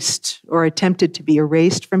erased or attempted to be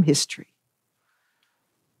erased from history.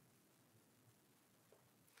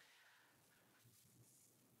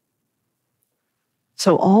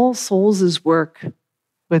 So All Souls' work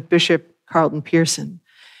with Bishop Carlton Pearson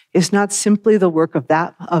is not simply the work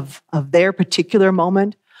of their particular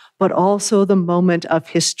moment, but also the moment of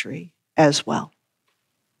history as well.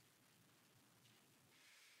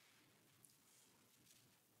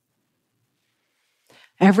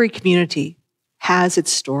 Every community has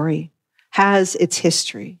its story, has its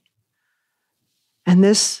history. And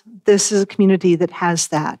this is a community that has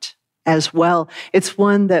that as well. It's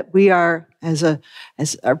one that we are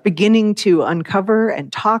are beginning to uncover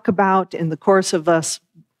and talk about in the course of us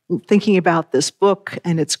thinking about this book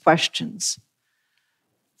and its questions.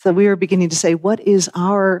 So we are beginning to say, what is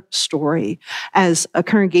our story as a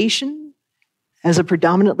congregation, as a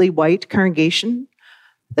predominantly white congregation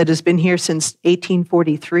that has been here since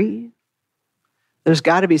 1843? There's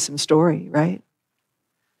got to be some story, right?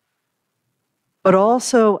 But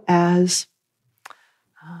also as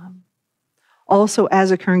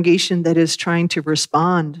a congregation that is trying to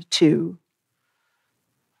respond to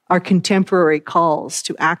our contemporary calls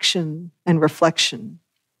to action and reflection.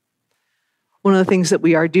 One of the things that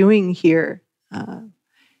we are doing here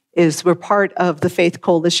is we're part of the Faith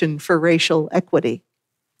Coalition for Racial Equity,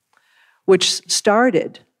 which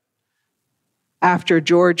started after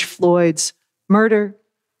George Floyd's murder,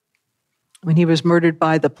 when he was murdered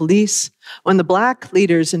by the police, when the Black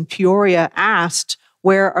leaders in Peoria asked,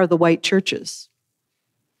 where are the white churches?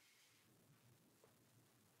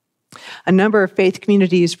 A number of faith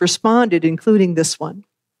communities responded, including this one.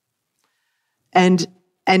 And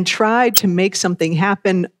and tried to make something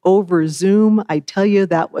happen over Zoom. I tell you,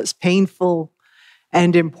 that was painful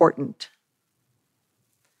and important.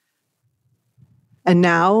 And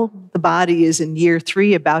now the body is in year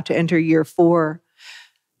 3, about to enter year 4,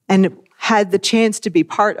 and had the chance to be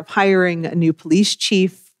part of hiring a new police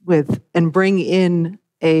chief and bring in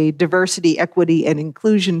a diversity, equity, and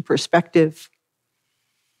inclusion perspective.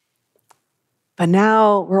 But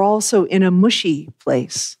now we're also in a mushy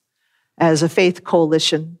place as a faith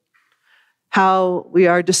coalition, how we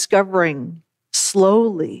are discovering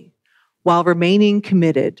slowly, while remaining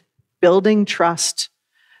committed, building trust.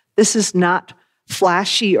 This is not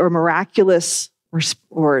flashy or miraculous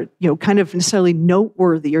or kind of necessarily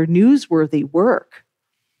noteworthy or newsworthy work,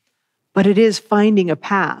 but it is finding a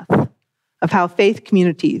path of how faith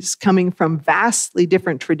communities coming from vastly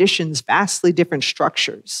different traditions, vastly different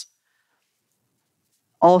structures,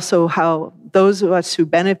 also how those of us who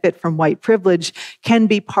benefit from white privilege can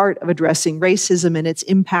be part of addressing racism and its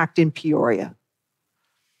impact in Peoria.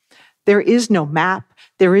 There is no map,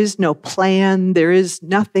 there is no plan, there's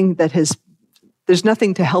nothing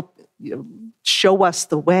to help show us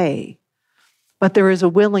the way, but there is a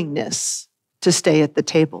willingness to stay at the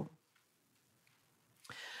table.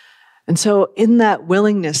 And so in that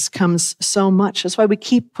willingness comes so much. That's why we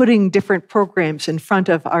keep putting different programs in front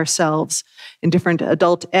of ourselves, in different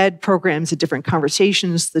adult ed programs, in different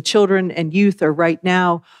conversations. The children and youth are right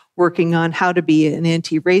now working on how to be an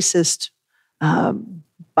anti-racist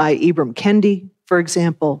by Ibram Kendi, for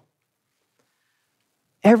example.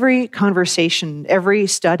 Every conversation, every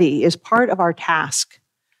study is part of our task,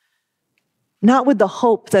 not with the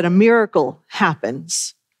hope that a miracle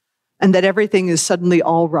happens and that everything is suddenly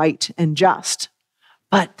all right and just,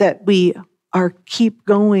 but that we keep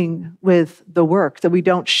going with the work, that we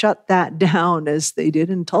don't shut that down as they did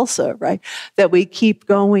in Tulsa, right? That we keep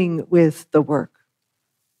going with the work.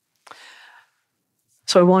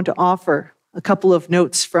 So I want to offer a couple of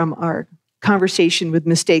notes from our conversation with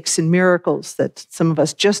mistakes and miracles that some of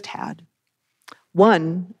us just had.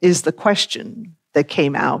 One is the question that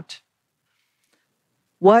came out.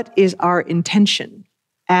 What is our intention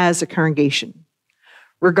as a congregation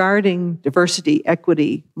regarding diversity,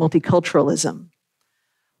 equity, multiculturalism?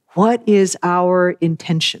 What is our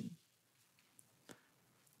intention?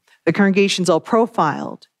 The congregations all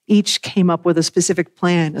profiled. Each came up with a specific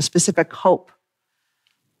plan, a specific hope.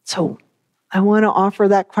 So I want to offer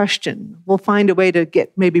that question. We'll find a way to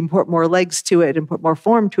maybe put more legs to it and put more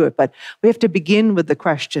form to it, but we have to begin with the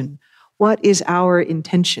question, what is our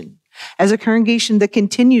intention? As a congregation that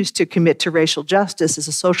continues to commit to racial justice as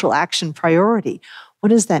a social action priority, what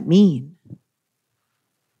does that mean?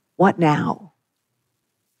 What now?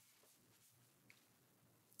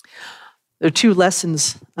 There are 2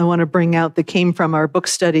 lessons I want to bring out that came from our book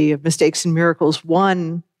study of Mistakes and Miracles.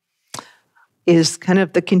 One is kind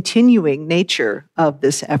of the continuing nature of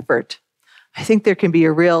this effort. I think there can be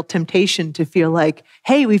a real temptation to feel like,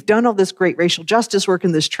 hey, we've done all this great racial justice work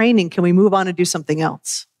in this training. Can we move on and do something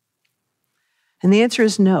else? And the answer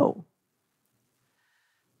is no.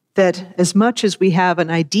 That as much as we have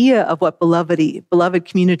an idea of what beloved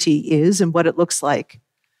community is and what it looks like,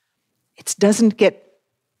 it doesn't get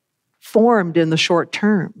formed in the short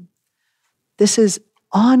term. This is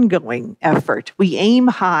ongoing effort. We aim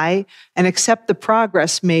high and accept the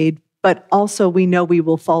progress made, but also we know we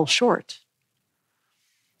will fall short.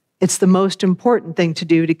 It's the most important thing to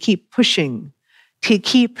do, to keep pushing, to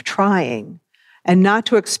keep trying, and not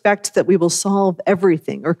to expect that we will solve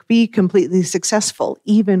everything or be completely successful,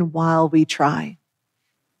 even while we try.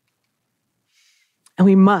 And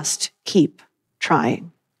we must keep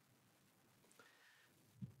trying.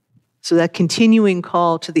 So that continuing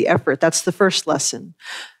call to the effort, that's the first lesson.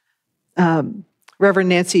 Reverend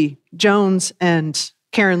Nancy Jones and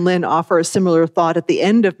Karen Lynn offer a similar thought at the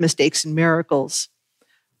end of Mistakes and Miracles.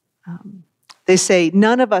 They say,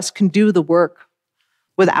 none of us can do the work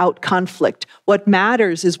without conflict. What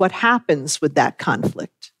matters is what happens with that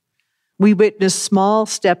conflict. We witness small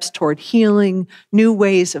steps toward healing, new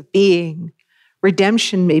ways of being.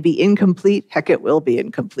 Redemption may be incomplete. Heck, it will be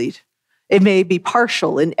incomplete. It may be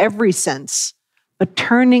partial in every sense, but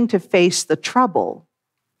turning to face the trouble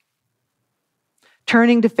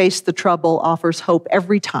offers hope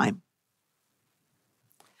every time.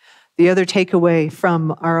 The other takeaway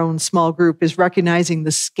from our own small group is recognizing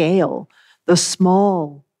the scale, the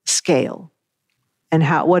small scale, and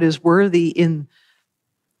what is worthy in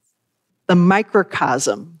the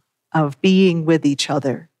microcosm of being with each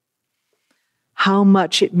other. How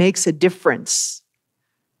much it makes a difference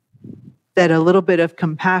that a little bit of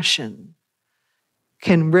compassion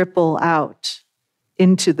can ripple out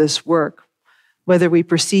into this work. whether we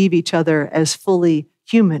perceive each other as fully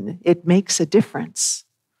human. It makes a difference.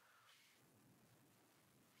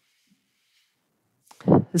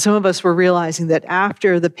 And some of us were realizing that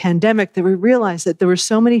after the pandemic, that we realized that there were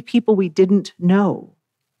so many people we didn't know.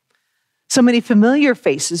 So many familiar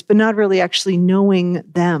faces, but not really actually knowing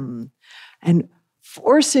them. And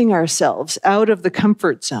forcing ourselves out of the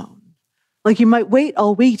comfort zone. Like you might wait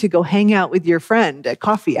all week to go hang out with your friend at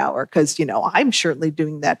coffee hour, because, I'm certainly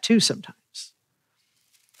doing that too sometimes.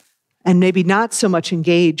 And maybe not so much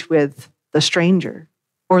engage with the stranger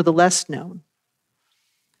or the less known.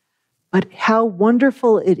 But how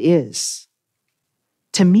wonderful it is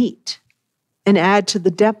to meet and add to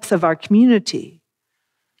the depth of our community,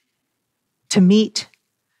 to meet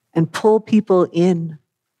and pull people in.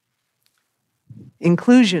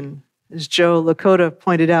 Inclusion, as Joe Lakota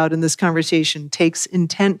pointed out in this conversation, takes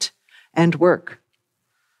intent and work.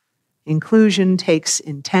 Inclusion takes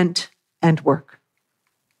intent and work.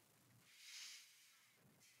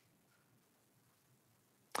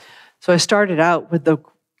 So I started out with the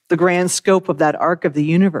grand scope of that arc of the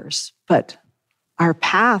universe, but our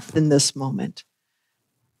path in this moment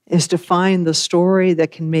is to find the story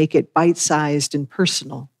that can make it bite-sized and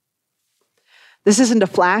personal. This isn't a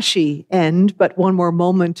flashy end, but one more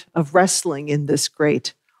moment of wrestling in this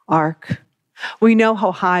great arc. We know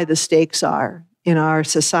how high the stakes are in our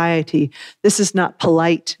society. This is not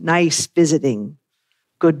polite, nice visiting,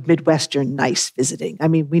 good Midwestern nice visiting. I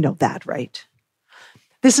mean, we know that, right?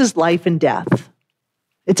 This is life and death.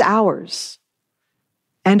 It's ours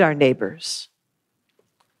and our neighbors.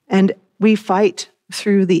 And we fight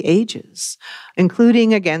through the ages,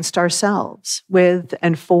 including against ourselves, with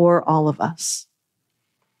and for all of us.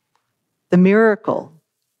 The miracle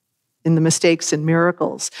in the mistakes and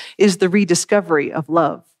miracles is the rediscovery of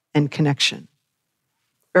love and connection.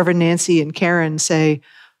 Reverend Nancy and Karen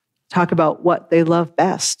talk about what they love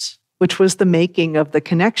best, which was the making of the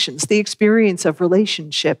connections, the experience of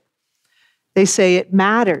relationship. They say it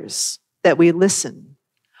matters that we listen.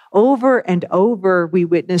 Over and over, we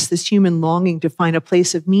witness this human longing to find a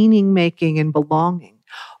place of meaning-making and belonging.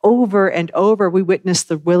 Over and over, we witness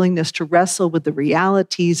the willingness to wrestle with the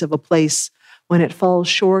realities of a place when it falls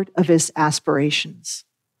short of its aspirations.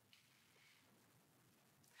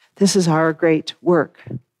 This is our great work.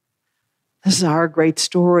 This is our great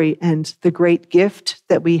story, and the great gift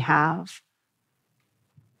that we have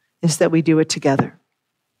is that we do it together.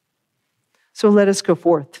 So let us go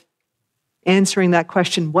forth, answering that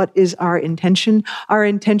question, what is our intention? Our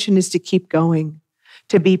intention is to keep going,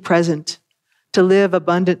 to be present, to live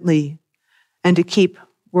abundantly, and to keep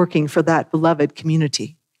working for that beloved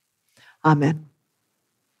community. Amen.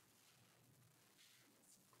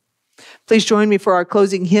 Please join me for our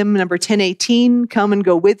closing hymn, number 1018, Come and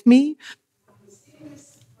Go With Me.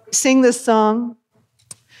 Sing this song.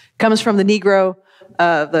 Comes from the Negro,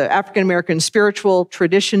 the African-American spiritual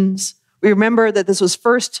traditions. We remember that this was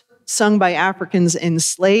first sung by Africans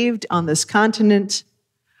enslaved on this continent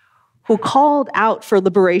who called out for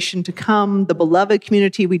liberation to come, the beloved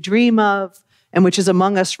community we dream of and which is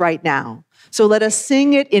among us right now. So let us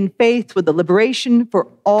sing it in faith with the liberation for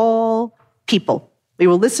all people. We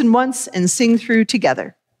will listen once and sing through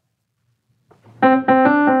together.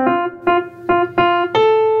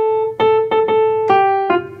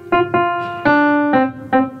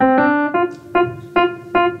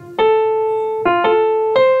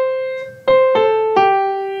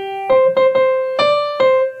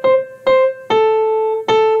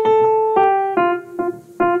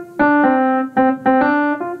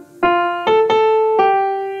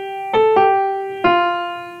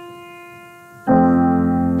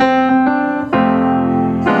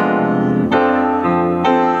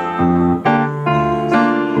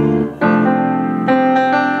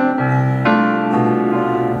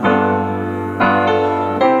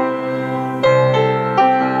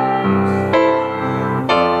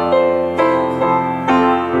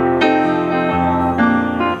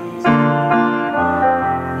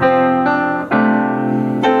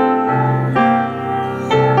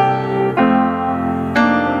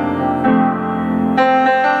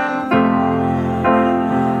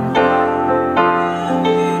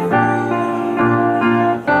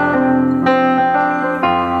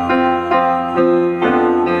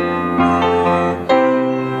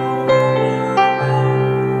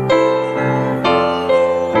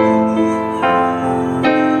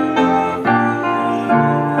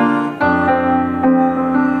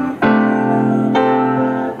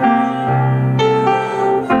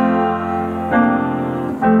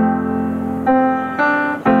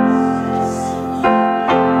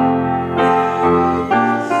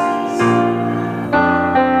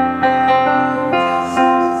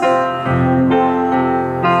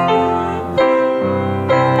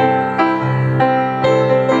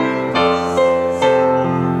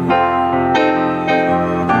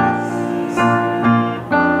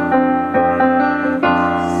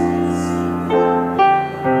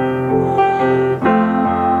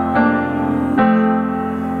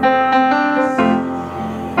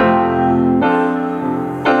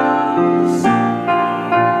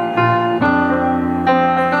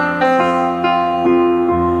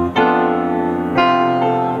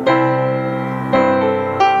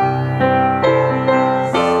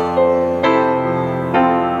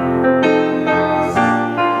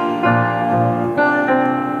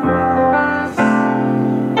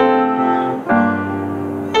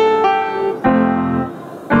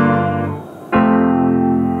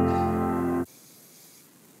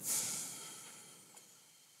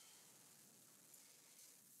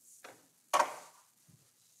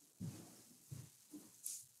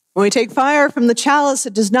 When we take fire from the chalice,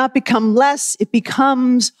 it does not become less, it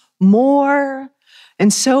becomes more.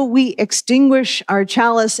 And so we extinguish our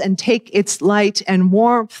chalice and take its light and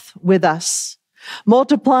warmth with us,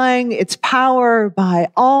 multiplying its power by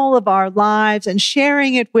all of our lives and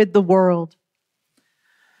sharing it with the world.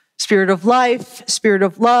 Spirit of life, Spirit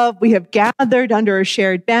of love, we have gathered under a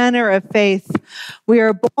shared banner of faith. We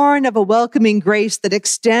are born of a welcoming grace that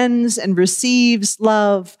extends and receives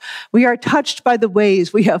love. We are touched by the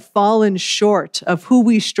ways we have fallen short of who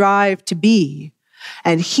we strive to be.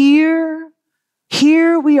 And here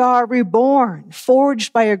we are reborn,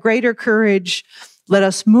 forged by a greater courage. Let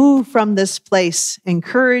us move from this place,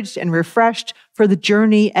 encouraged and refreshed for the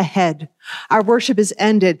journey ahead. Our worship is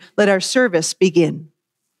ended. Let our service begin.